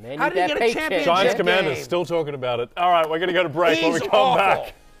game? How did he get a championship Giants game? Commanders still talking about it. All right, we're going to go to break. When we come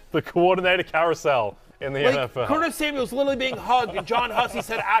back, the coordinator carousel in the NFL. Curtis Samuel's literally being hugged, and John Hussey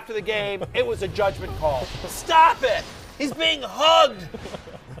said after the game, it was a judgment call. Stop it! He's being hugged!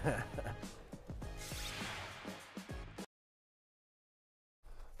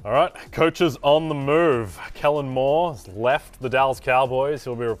 All right, coaches on the move. Kellen Moore has left the Dallas Cowboys.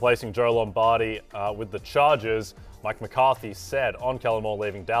 He'll be replacing Joe Lombardi with the Chargers. Mike McCarthy said on Kellen Moore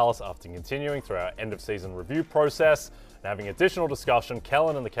leaving Dallas after continuing through our end-of-season review process and having additional discussion,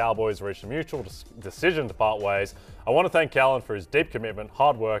 Kellen and the Cowboys reached a mutual decision to part ways. I want to thank Kellen for his deep commitment,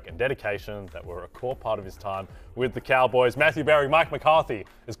 hard work, and dedication that were a core part of his time with the Cowboys. Matthew Berry, Mike McCarthy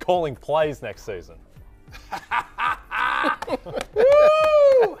is calling plays next season.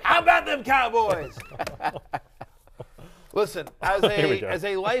 Woo! How about them Cowboys? Listen, as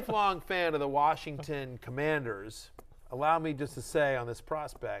a lifelong fan of the Washington Commanders, allow me just to say on this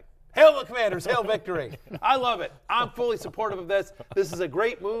prospect, hail the Commanders, hail victory. I love it. I'm fully supportive of this. This is a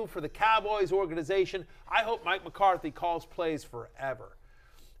great move for the Cowboys organization. I hope Mike McCarthy calls plays forever.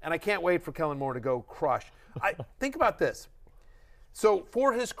 And I can't wait for Kellen Moore to go crush. Think about this. So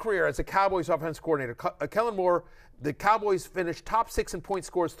for his career as a Cowboys offensive coordinator, Kellen Moore, the Cowboys finished top 6 in point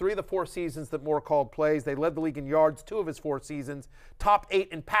scores 3 of the 4 seasons that Moore called plays. They led the league in yards 2 of his 4 seasons. Top 8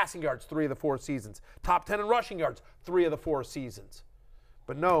 in passing yards 3 of the 4 seasons. Top 10 in rushing yards 3 of the 4 seasons.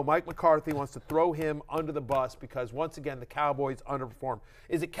 But no, Mike McCarthy wants to throw him under the bus because, once again, the Cowboys underperformed.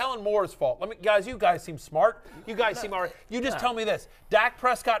 Is it Kellen Moore's fault? You guys seem smart. You guys seem all right. You just tell me this. Dak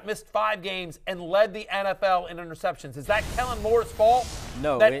Prescott missed 5 games and led the NFL in interceptions. Is that Kellen Moore's fault?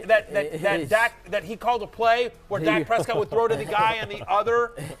 No. That he called a play where Dak Prescott would throw to the guy on the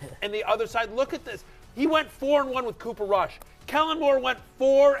other side? Look at this. He went 4-1 with Cooper Rush. Kellen Moore went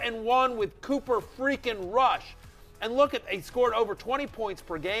 4-1 with Cooper freaking Rush. And look at, they scored over 20 points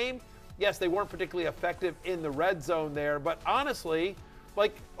per game. Yes, they weren't particularly effective in the red zone there, but honestly,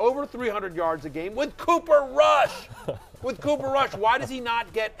 like over 300 yards a game with Cooper Rush. With Cooper Rush, why does Kellen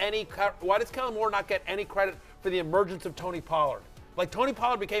Moore not get any credit for the emergence of Tony Pollard? Like, Tony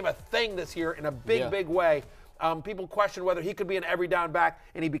Pollard became a thing this year in a big way. People questioned whether he could be an every down back,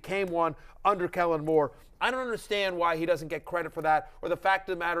 and he became one under Kellen Moore. I don't understand why he doesn't get credit for that. Or the fact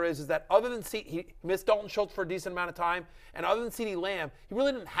of the matter is that other than he missed Dalton Schultz for a decent amount of time, and other than CeeDee Lamb, he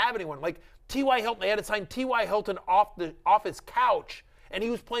really didn't have anyone. Like T.Y. Hilton, they had to sign T.Y. Hilton off his couch, and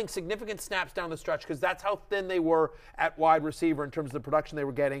he was playing significant snaps down the stretch because that's how thin they were at wide receiver in terms of the production they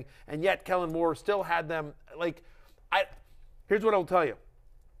were getting. And yet Kellen Moore still had them. Here's what I'll tell you.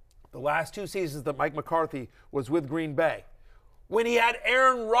 The last 2 seasons that Mike McCarthy was with Green Bay, when he had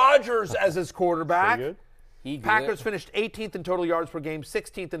Aaron Rodgers as his quarterback, Packers finished 18th in total yards per game,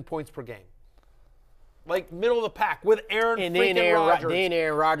 16th in points per game. Like, middle of the pack with Aaron Rodgers. Then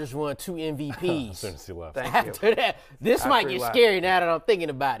Aaron Rodgers won 2 MVPs. As soon as he left. After that, this might get scary now that I'm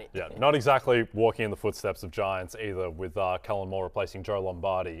thinking about it. Yeah, not exactly walking in the footsteps of Giants either, with Kellen Moore replacing Joe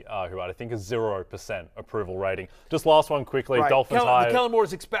Lombardi, who I think is 0% approval rating. Just last one quickly. Right. Dolphins hired. Kellen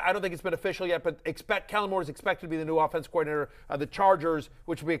Moore's I don't think it's been official yet, but Kellen Moore is expected to be the new offensive coordinator of the Chargers,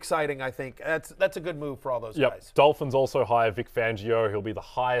 which will be exciting, I think. That's a good move for all those guys. Dolphins also hire Vic Fangio. He'll be the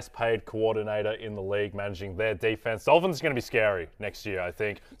highest paid coordinator in the league, managing their defense. Dolphins are going to be scary next year, I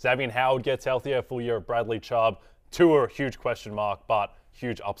think. Xavier Howard gets healthier, a full year of Bradley Chubb. Tua, a huge question mark, but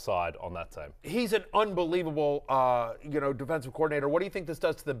huge upside on that team. He's an unbelievable, defensive coordinator. What do you think this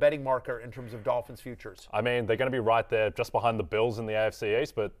does to the betting marker in terms of Dolphins' futures? I mean, they're going to be right there just behind the Bills in the AFC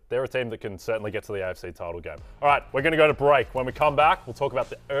East, but they're a team that can certainly get to the AFC title game. All right, we're going to go to break. When we come back, we'll talk about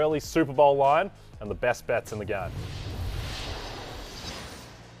the early Super Bowl line and the best bets in the game.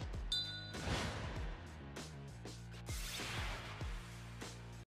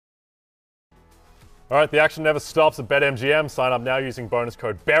 All right, the action never stops at BetMGM. Sign up now using bonus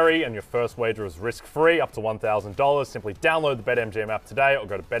code BERRY, and your first wager is risk-free up to $1,000. Simply download the BetMGM app today or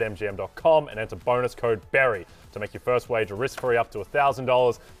go to betmgm.com and enter bonus code BERRY to make your first wager risk-free up to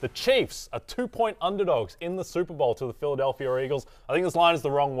 $1,000. The Chiefs are 2-point underdogs in the Super Bowl to the Philadelphia Eagles. I think this line is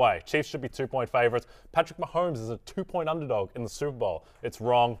the wrong way. Chiefs should be 2-point favorites. Patrick Mahomes is a 2-point underdog in the Super Bowl. It's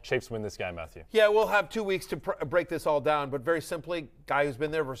wrong. Chiefs win this game, Matthew. Yeah, we'll have 2 weeks to break this all down, but very simply, guy who's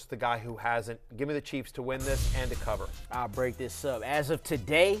been there versus the guy who hasn't. Give me the Chiefs to win this and to cover. I'll break this up. As of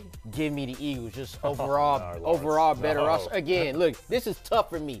today, give me the Eagles. Just overall better roster. Again, look, this is tough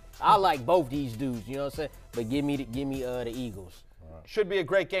for me. I like both these dudes, you know what I'm saying? But give me the Eagles. Should be a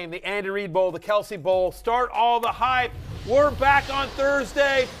great game. The Andy Reid Bowl, the Kelsey Bowl. Start all the hype. We're back on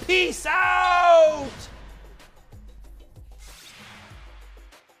Thursday. Peace out!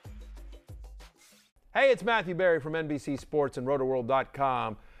 Hey, it's Matthew Berry from NBC Sports and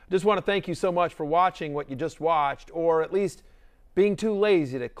Rotoworld.com. Just want to thank you so much for watching what you just watched, or at least being too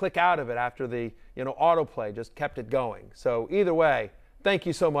lazy to click out of it after the autoplay just kept it going. So either way, thank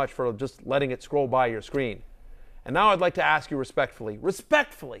you so much for just letting it scroll by your screen. And now I'd like to ask you respectfully,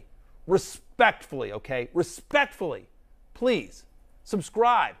 please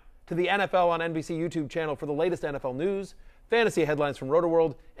subscribe to the NFL on NBC YouTube channel for the latest NFL news, fantasy headlines from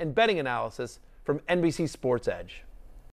Rotoworld, and betting analysis from NBC Sports Edge.